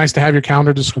 It's nice to have your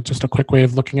calendar, just a quick way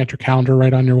of looking at your calendar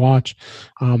right on your watch.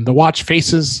 The watch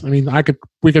faces, I mean,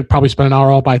 we could probably spend an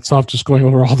hour all by itself just going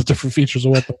over all the different features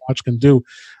of what the watch can do.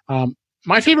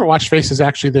 My favorite watch face is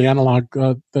actually the analog,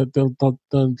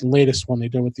 the latest one they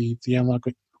did with the analog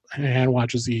hand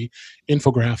watch is the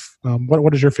infograph.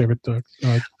 What is your favorite?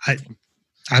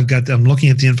 I'm looking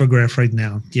at the infograph right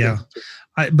now. Yeah.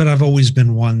 But I've always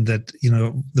been one that,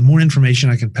 the more information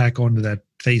I can pack onto that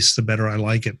face, the better I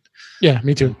like it. Yeah,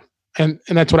 me too. And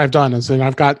that's what I've done and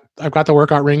I've got the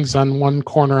workout rings on one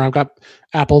corner. I've got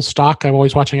Apple stock. I'm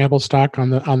always watching Apple stock on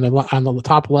the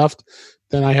top left.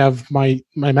 Then I have my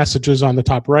Messages on the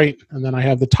top right, and then I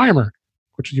have the timer,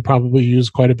 which you probably use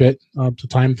quite a bit to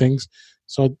time things.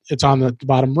 So it's on the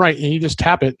bottom right, and you just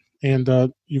tap it,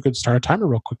 and you could start a timer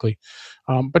real quickly.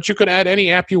 But you could add any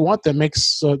app you want that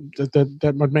makes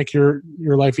that would make your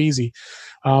life easy.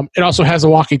 It also has a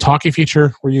walkie-talkie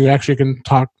feature where you actually can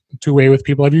talk two-way with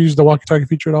people. Have you used the walkie-talkie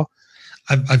feature at all?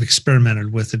 I've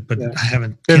experimented with it, but I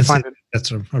haven't. Didn't find it.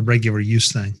 That's a regular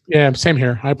use thing. Yeah, same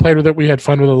here. I played with it. We had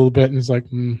fun with it a little bit, and it's like,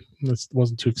 this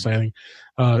wasn't too exciting.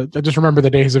 I just remember the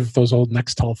days of those old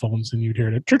Next telephones, and you'd hear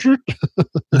it, chirp,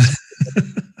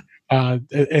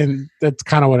 and that's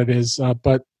kind of what it is.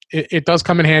 But it does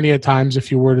come in handy at times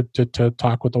if you were to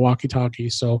talk with the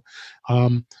walkie-talkie. So,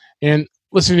 and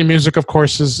listening to music, of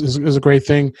course, is a great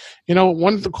thing.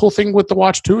 One of the cool thing with the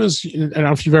watch too is, I don't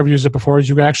know if you've ever used it before, is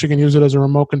you actually can use it as a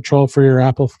remote control for your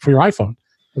iPhone.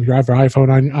 If you have your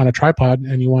iPhone on a tripod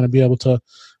and you want to be able to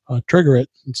trigger it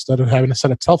instead of having to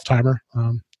set a self timer,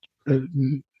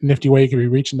 nifty way you could be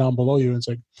reaching down below you and it's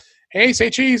like, hey, say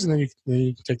cheese, and then you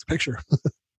can take the picture.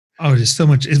 Oh, it is so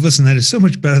much. Listen, that is so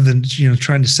much better than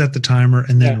trying to set the timer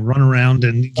and then run around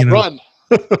and run.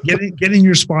 get in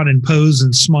your spot and pose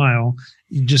and smile.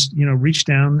 You just reach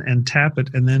down and tap it,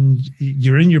 and then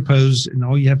you're in your pose, and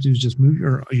all you have to do is just move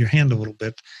your hand a little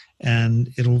bit, and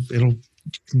it'll you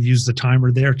can use the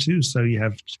timer there too, so you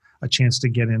have a chance to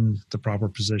get in the proper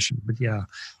position. But yeah,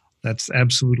 that's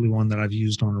absolutely one that I've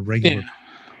used on a regular. Yeah.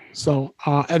 So,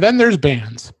 and then there's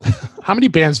bands. How many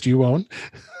bands do you own?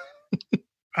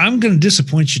 I'm going to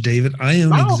disappoint you, David. I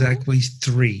own exactly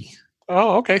 3.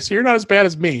 Oh, okay. So you're not as bad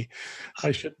as me.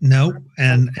 I should. No,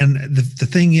 and the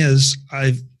thing is,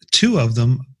 I've 2 of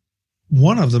them.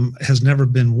 One of them has never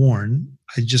been worn.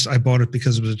 I bought it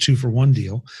because it was a 2-for-1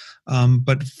 deal.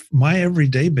 But my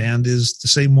everyday band is the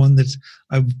same one that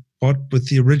I bought with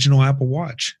the original Apple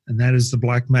Watch, and that is the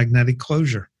black magnetic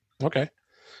closure. Okay.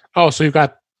 Oh, so you've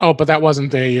got. Oh, but that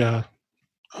wasn't the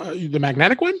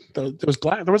magnetic one. There was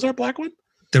black. There was a black one.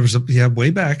 There was way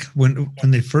back when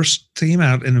they first came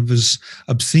out, and it was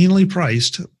obscenely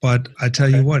priced. But I tell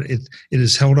you what, it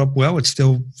has held up well. It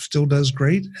still does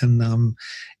great, and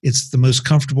it's the most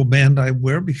comfortable band I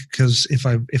wear because if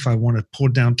I want to pull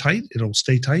it down tight, it'll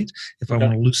stay tight. If I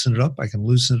want to loosen it up, I can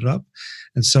loosen it up.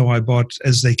 And so I bought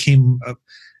as they came up.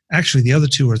 Actually, the other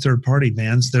 2 are third-party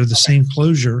bands. They're the same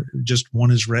closure, just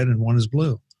one is red and one is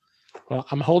blue. Well,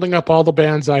 I'm holding up all the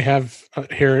bands I have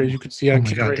here. You can see on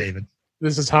camera. God, David.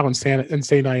 This is how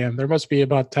insane I am. There must be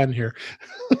about 10 here.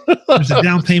 There's a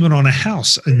down payment on a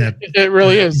house in that. It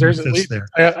really is. There's at least there.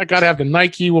 I got to have the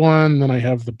Nike one, then I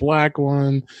have the black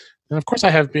one, and of course I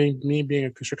have being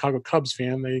a Chicago Cubs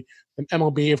fan. An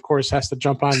MLB, of course, has to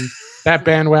jump on that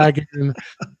bandwagon.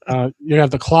 You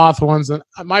have the cloth ones. And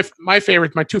my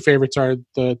two favorites are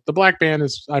the black band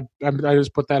is I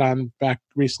just put that on back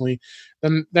recently.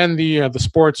 Then the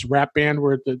sports wrap band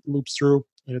where it loops through.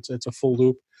 It's a full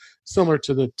loop, similar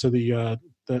to the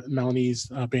Milanese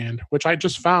band, which I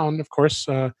just found. Of course,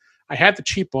 I had the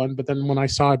cheap one, but then when I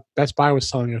saw Best Buy was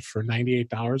selling it for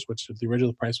 $98, which the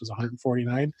original price was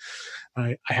 $149,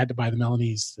 I had to buy the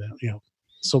Milanese,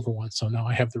 silver one. So now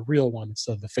I have the real one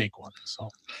instead of the fake one. So.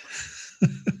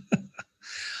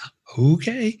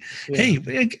 Okay. Yeah. Hey,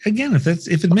 again, if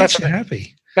it makes you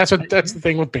happy, that's the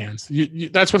thing with bands.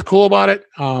 That's what's cool about it.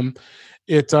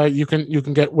 You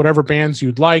can get whatever bands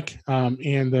you'd like,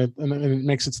 and it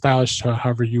makes it stylish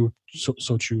however you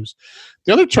so choose.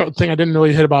 The other thing I didn't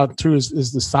really hit about too is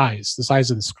the size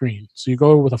of the screen. So you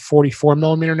go with a 44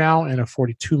 millimeter now and a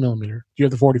 42 millimeter. Do you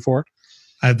have the 44?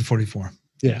 I have the 44.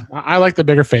 Yeah, I like the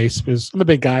bigger face because I'm a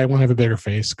big guy. I want to have a bigger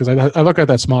face because I look at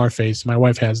that smaller face. My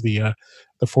wife has the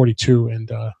 42,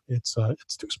 and it's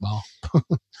too small.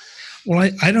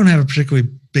 Well, I don't have a particularly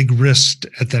big wrist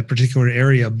at that particular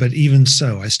area, but even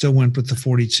so, I still went with the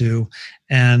 42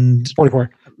 and 44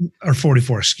 or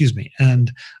 44, excuse me.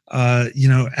 And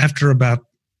after about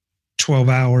 12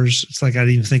 hours, it's like I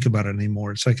didn't even think about it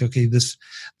anymore. It's like, okay,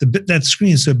 that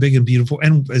screen is so big and beautiful,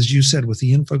 and as you said with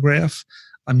the infograph,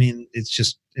 I mean, it's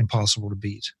just impossible to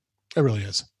beat. It really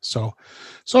is. So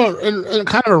and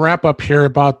kind of a wrap up here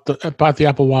about the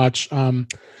Apple Watch.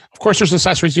 Of course, there's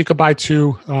accessories you could buy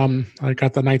too. I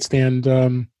got the nightstand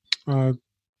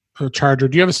charger.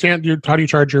 Do you have a stand? How do you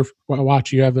charge your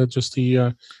watch? You have just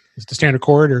the standard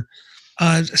cord or?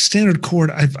 Standard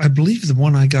cord. I believe the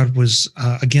one I got was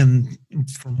again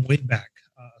from way back.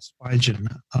 Spigen.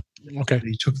 Okay.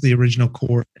 He took the original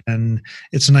cord, and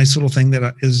it's a nice little thing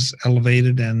that is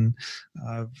elevated. And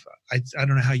I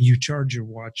don't know how you charge your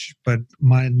watch, but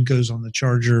mine goes on the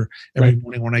charger every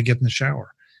morning when I get in the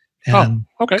shower, and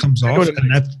comes off,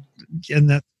 and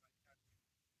that.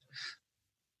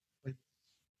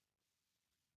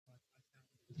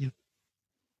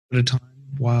 At a time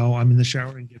while I'm in the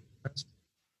shower and get dressed,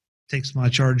 takes my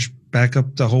charge back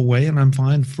up the whole way, and I'm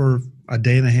fine for a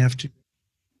day and a half to.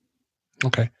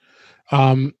 Okay.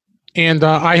 And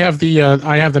I have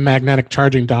the magnetic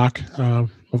charging dock,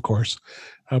 of course,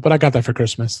 but I got that for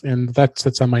Christmas, and that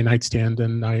sits on my nightstand,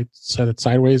 and I set it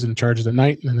sideways and charge it at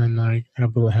night, and then I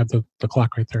have the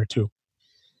clock right there too.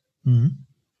 Mm-hmm.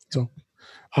 So,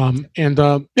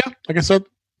 like I said,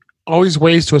 always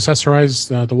ways to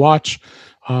accessorize the watch.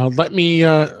 Let me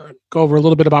go over a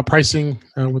little bit about pricing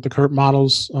with the current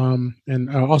models, and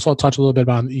also I'll touch a little bit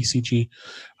about ECG.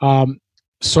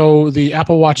 So the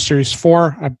Apple Watch Series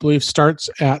 4, I believe, starts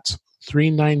at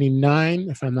 $399,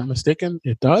 if I'm not mistaken.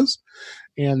 It does,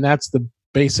 and that's the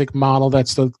basic model.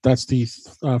 That's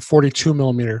the 42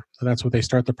 millimeter. So that's what they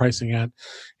start the pricing at,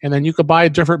 and then you could buy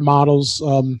different models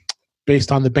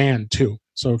based on the band too.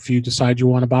 So if you decide you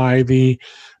want to buy the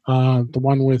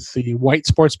one with the white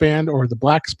sports band or the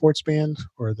black sports band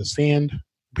or the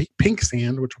pink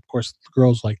sand, which of course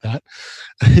girls like that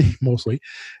mostly,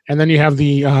 and then you have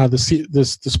the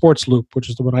sports loop, which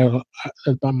is the one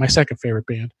my second favorite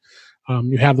band.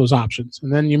 You have those options,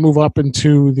 and then you move up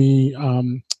into the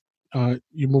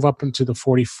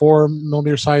 44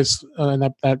 millimeter size, and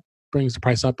that brings the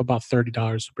price up about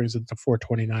 $30. It brings it to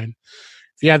 $429.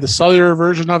 If you have the cellular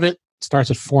version of it, it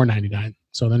starts at $499.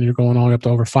 So then you're going all the way up to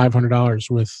over $500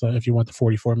 with if you want the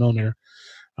 44 millimeter.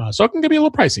 So it can be a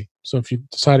little pricey. So if you're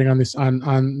deciding on this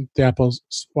on the Apple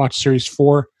Watch Series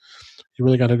 4, you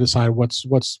really got to decide what's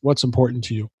important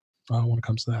to you when it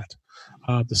comes to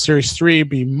that. The Series 3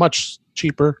 be much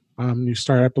cheaper. You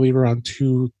start, I believe, around I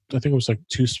think it was like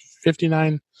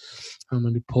 $259.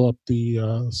 Let me pull up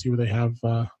see where they have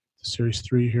the Series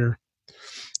 3 here.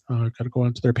 Got to go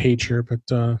onto their page here, but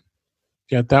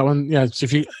yeah, that one. Yeah, so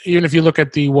even if you look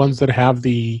at the ones that have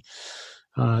the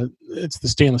it's the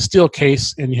stainless steel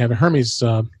case, and you have a Hermes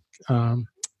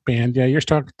band. Yeah, you're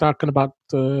talking about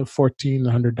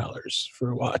 $1,400 for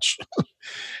a watch.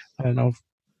 I don't know if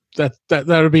that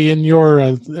would be in your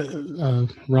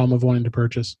realm of wanting to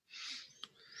purchase.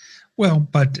 Well,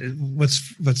 but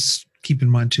let's keep in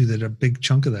mind too that a big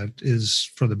chunk of that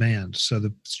is for the band, so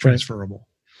it's transferable.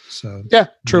 So yeah,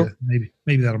 true.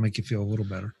 Maybe that'll make you feel a little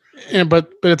better. Yeah,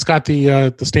 but it's got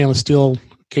the stainless steel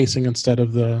casing instead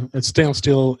of it's stainless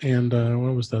steel, and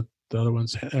what was the other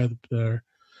ones there?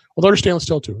 Well, they're stainless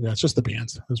steel too. Yeah, it's just the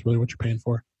bands. That's really what you're paying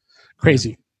for.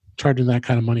 Crazy, charging that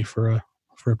kind of money for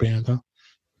a band, huh?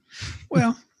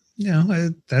 Well,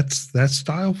 that's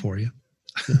style for you.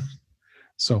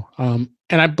 So, and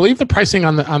I believe the pricing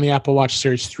on the Apple Watch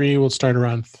Series 3 will start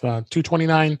around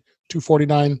 $229,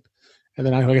 $249, and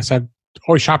then like I said,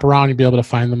 always shop around and be able to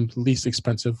find them the least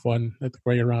expensive one at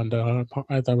right around I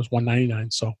thought it was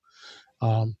 $199. So,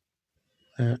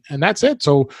 and that's it.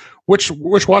 So, which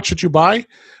watch should you buy?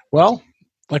 Well,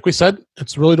 like we said,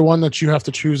 it's really the one that you have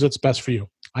to choose that's best for you.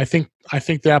 I think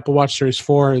the Apple Watch Series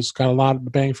 4 has got a lot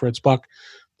of bang for its buck.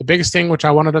 The biggest thing, which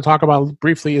I wanted to talk about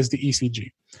briefly, is the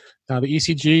ECG. Now, the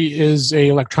ECG is a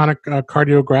electronic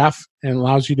cardiograph and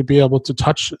allows you to be able to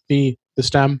touch the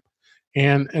stem,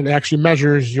 and it actually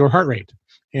measures your heart rate.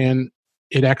 And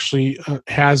it actually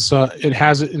has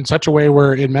it in such a way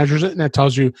where it measures it and it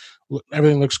tells you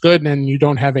everything looks good and you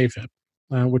don't have AFib,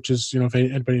 which is, if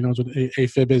anybody knows what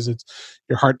AFib is, it's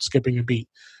your heart skipping a beat.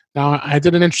 Now, I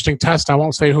did an interesting test. I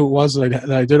won't say who it was that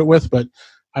I did it with, but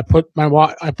I put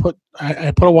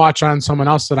a watch on someone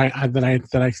else that I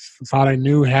thought I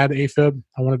knew had AFib.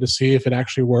 I wanted to see if it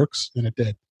actually works, and it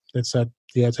did. It said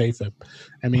he has AFib.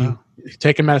 I mean, wow.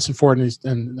 Taking medicine for it,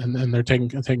 and they're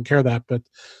taking care of that. But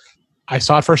I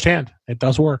saw it firsthand. It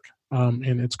does work,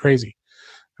 and it's crazy.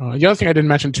 The other thing I didn't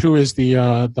mention too is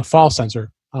the fall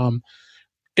sensor.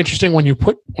 Interesting, when you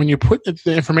put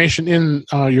the information in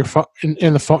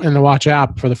in the watch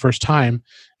app for the first time,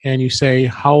 and you say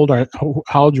how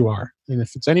old you are, and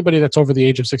if it's anybody that's over the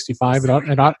age of 65, and look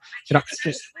at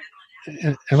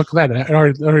that, it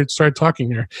already started talking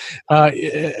there.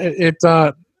 It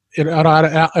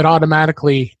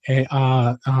automatically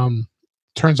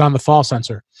turns on the fall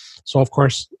sensor. So of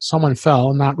course, someone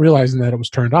fell, not realizing that it was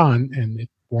turned on, and it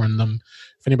warned them.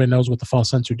 If anybody knows what the fall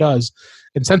sensor does,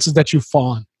 it senses that you've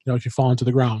fallen. If you fall into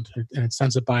the ground, and it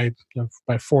senses it by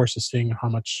force, is seeing how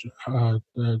much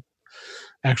the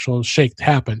actual shake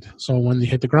happened. So when you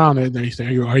hit the ground, they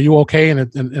say, "Are you okay?"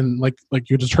 And like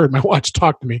you just heard my watch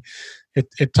talk to me,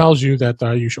 it tells you that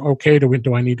you should okay.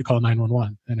 Do I need to call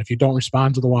 911? And if you don't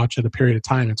respond to the watch at a period of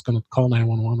time, it's going to call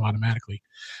 911 automatically.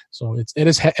 So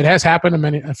it has happened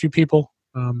to a few people.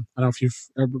 I don't know if you've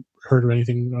ever heard of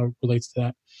anything relates to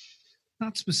that.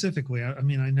 Not specifically. I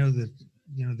mean, I know that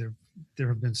there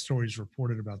have been stories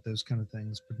reported about those kind of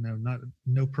things, but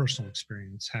no personal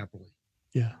experience, happily.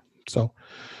 Yeah. So,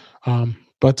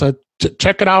 but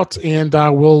check it out, and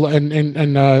we'll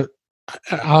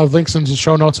I'll have links in the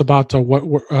show notes about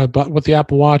what the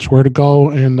Apple Watch, where to go,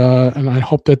 and I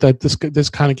hope that this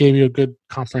kind of gave you a good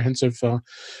comprehensive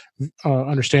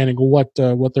understanding of what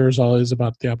there is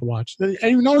about the Apple Watch. And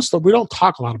you notice that we don't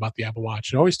talk a lot about the Apple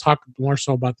Watch. We always talk more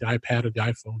so about the iPad or the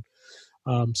iPhone.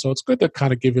 So it's good to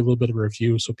kind of give you a little bit of a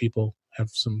review, so people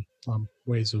have some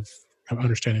ways of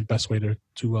understanding the best way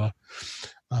to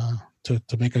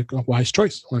make a wise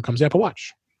choice when it comes to Apple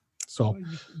Watch. So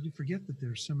you forget that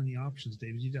there's so many options,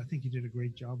 David. I think you did a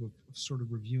great job of sort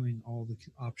of reviewing all the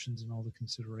options and all the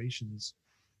considerations.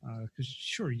 Because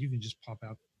sure, you can just pop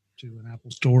out to an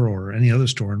Apple store or any other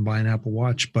store and buy an Apple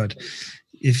Watch, but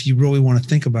if you really want to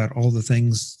think about all the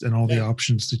things and all the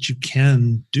options that you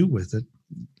can do with it,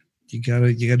 you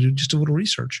gotta do just a little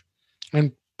research.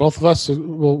 And both of us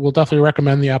will definitely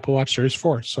recommend the Apple Watch Series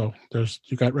 4. So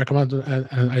you got recommended,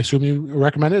 and I assume you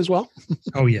recommend it as well.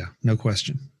 Oh yeah, no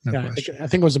question. No question. I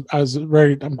think it was.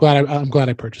 I'm glad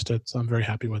I purchased it. So I'm very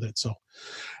happy with it. So,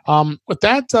 with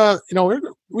that,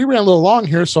 we ran a little long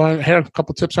here, so I had a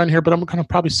couple tips on here, but I'm going to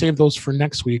probably save those for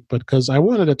next week. But because I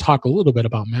wanted to talk a little bit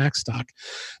about MacStock.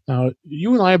 Now,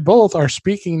 you and I both are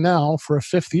speaking now for a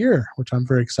 5th year, which I'm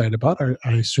very excited about.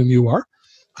 I assume you are.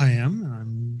 I am, and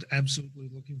I'm absolutely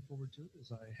looking forward to it,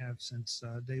 as I have since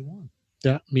day one.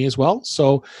 Yeah, me as well.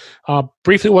 So,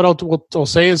 briefly, what I'll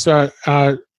say is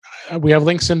we have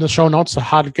links in the show notes to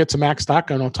how to get to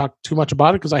MacStock. I don't talk too much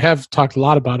about it because I have talked a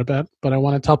lot about it, but I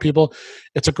want to tell people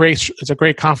it's a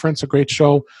great conference, a great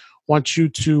show. Want you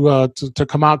to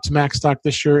come out to MacStock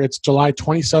this year. It's July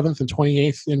 27th and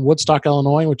 28th in Woodstock,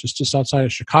 Illinois, which is just outside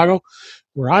of Chicago,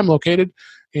 where I'm located,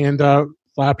 and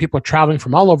a lot of people are traveling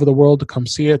from all over the world to come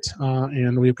see it,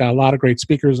 and we've got a lot of great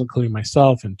speakers, including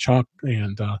myself and Chuck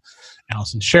and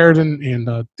Allison Sheridan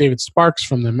and David Sparks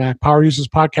from the Mac Power Users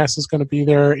podcast is going to be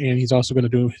there, and he's also going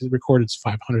to record his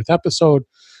 500th episode.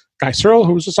 Guy Searle,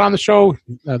 who was just on the show,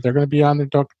 they're going to be on there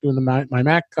doing the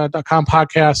mymac.com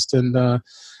podcast and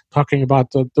talking about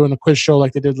doing the quiz show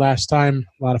like they did last time.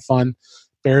 A lot of fun.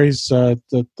 Barry's the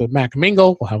Mac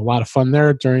Mingle. We'll have a lot of fun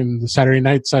there during the Saturday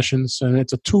night sessions, and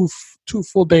it's a two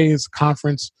full days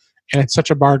conference, and it's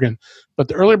such a bargain. But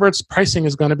the early bird's pricing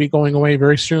is going to be going away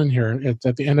very soon here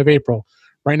at the end of April.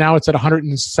 Right now, it's at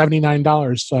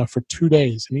 $179 for 2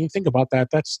 days. I mean, you think about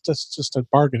that. That's just a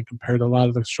bargain compared to a lot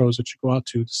of the shows that you go out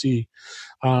to see.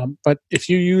 But if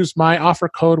you use my offer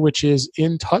code, which is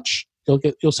InTouch,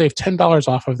 you'll save $10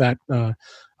 off of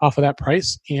that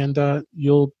price, and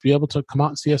you'll be able to come out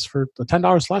and see us for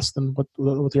 $10 less than what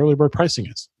the early bird pricing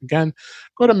is. Again,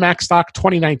 go to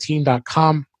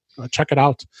macstock2019.com, check it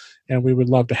out, and we would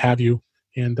love to have you.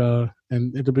 And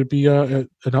it would be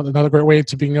another great way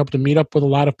to being able to meet up with a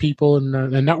lot of people and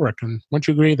network. And once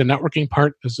you agree, the networking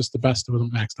part is just the best with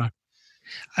Macstock.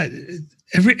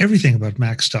 Everything about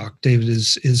Macstock, David,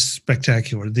 is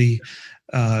spectacular. And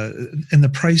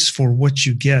the price for what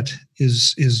you get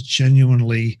is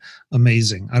genuinely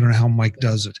amazing. I don't know how Mike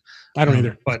does it. I don't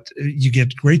either. But you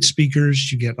get great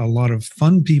speakers. You get a lot of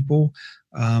fun people.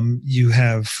 You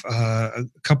have a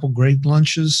couple great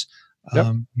lunches.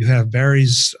 Yep. You have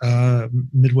Barry's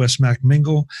Midwest Mac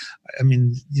Mingle. I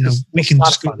mean, we can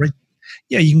just go right.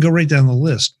 Yeah, you can go right down the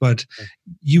list, but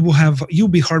you'll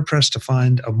be hard pressed to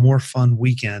find a more fun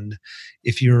weekend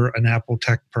if you're an Apple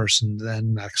tech person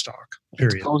than Macstock.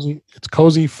 Period. It's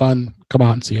cozy, fun. Come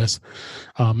out and see us.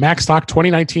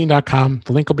 Macstock2019.com.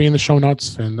 The link will be in the show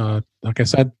notes, and like I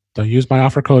said, use my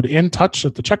offer code InTouch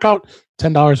at the checkout.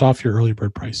 $10 off your early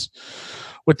bird price.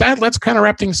 With that, let's kind of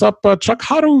wrap things up. Chuck,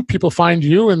 how do people find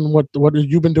you, and what have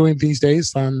you been doing these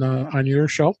days on your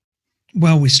show?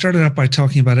 Well, we started out by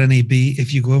talking about NAB.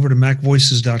 If you go over to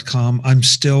macvoices.com, I'm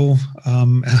still,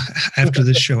 after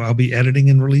this show, I'll be editing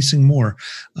and releasing more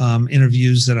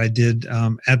interviews that I did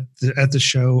at the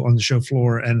show, on the show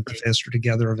floor, and at the Faster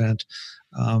Together event,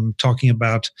 talking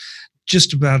about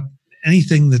just about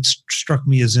anything that struck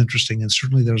me as interesting. And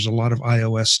certainly there's a lot of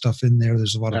iOS stuff in there.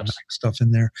 There's a lot of Mac stuff in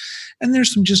there. And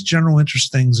there's some just general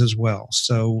interest things as well.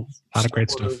 So a lot of great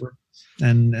stuff.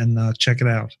 And check it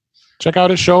out. Check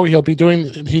out his show.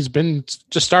 He's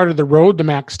just started the road to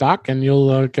Macstock, and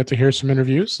you'll get to hear some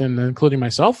interviews, and including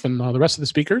myself and the rest of the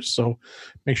speakers. So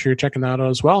make sure you're checking that out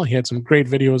as well. He had some great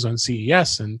videos on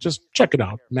CES, and just check it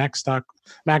out.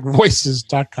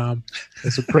 Macvoices.com.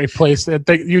 It's a great place.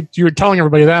 You were telling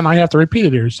everybody that, and I have to repeat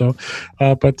it here. So,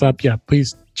 yeah,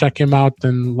 please check him out,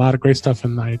 and a lot of great stuff.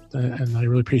 And I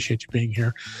really appreciate you being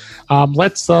here.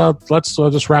 Let's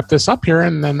just wrap this up here,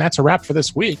 and then that's a wrap for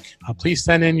this week. Please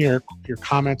send in your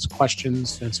comments,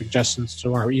 questions, and suggestions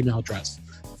to our email address,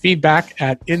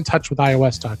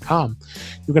 feedback@intouchwithios.com.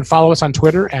 You can follow us on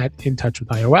Twitter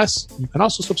 @intouchwithios. You can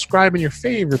also subscribe in your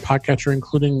favorite podcatcher,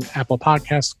 including Apple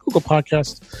Podcasts, Google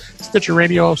Podcasts, Stitcher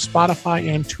Radio,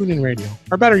 Spotify, and TuneIn Radio.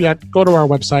 Or better yet, go to our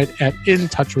website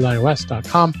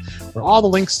intouchwithios.com, where all the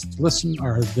links to listen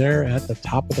are there at the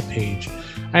top of the page.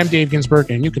 I am Dave Ginsburg,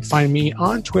 and you can find me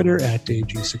on Twitter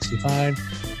 @DaveG65.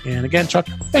 And again, Chuck,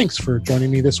 thanks for joining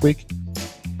me this week.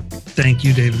 Thank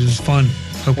you, David. It was fun.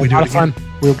 Hope we do it again.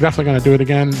 We're definitely going to do it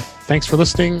again. Thanks for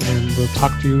listening, and we'll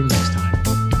talk to you next time.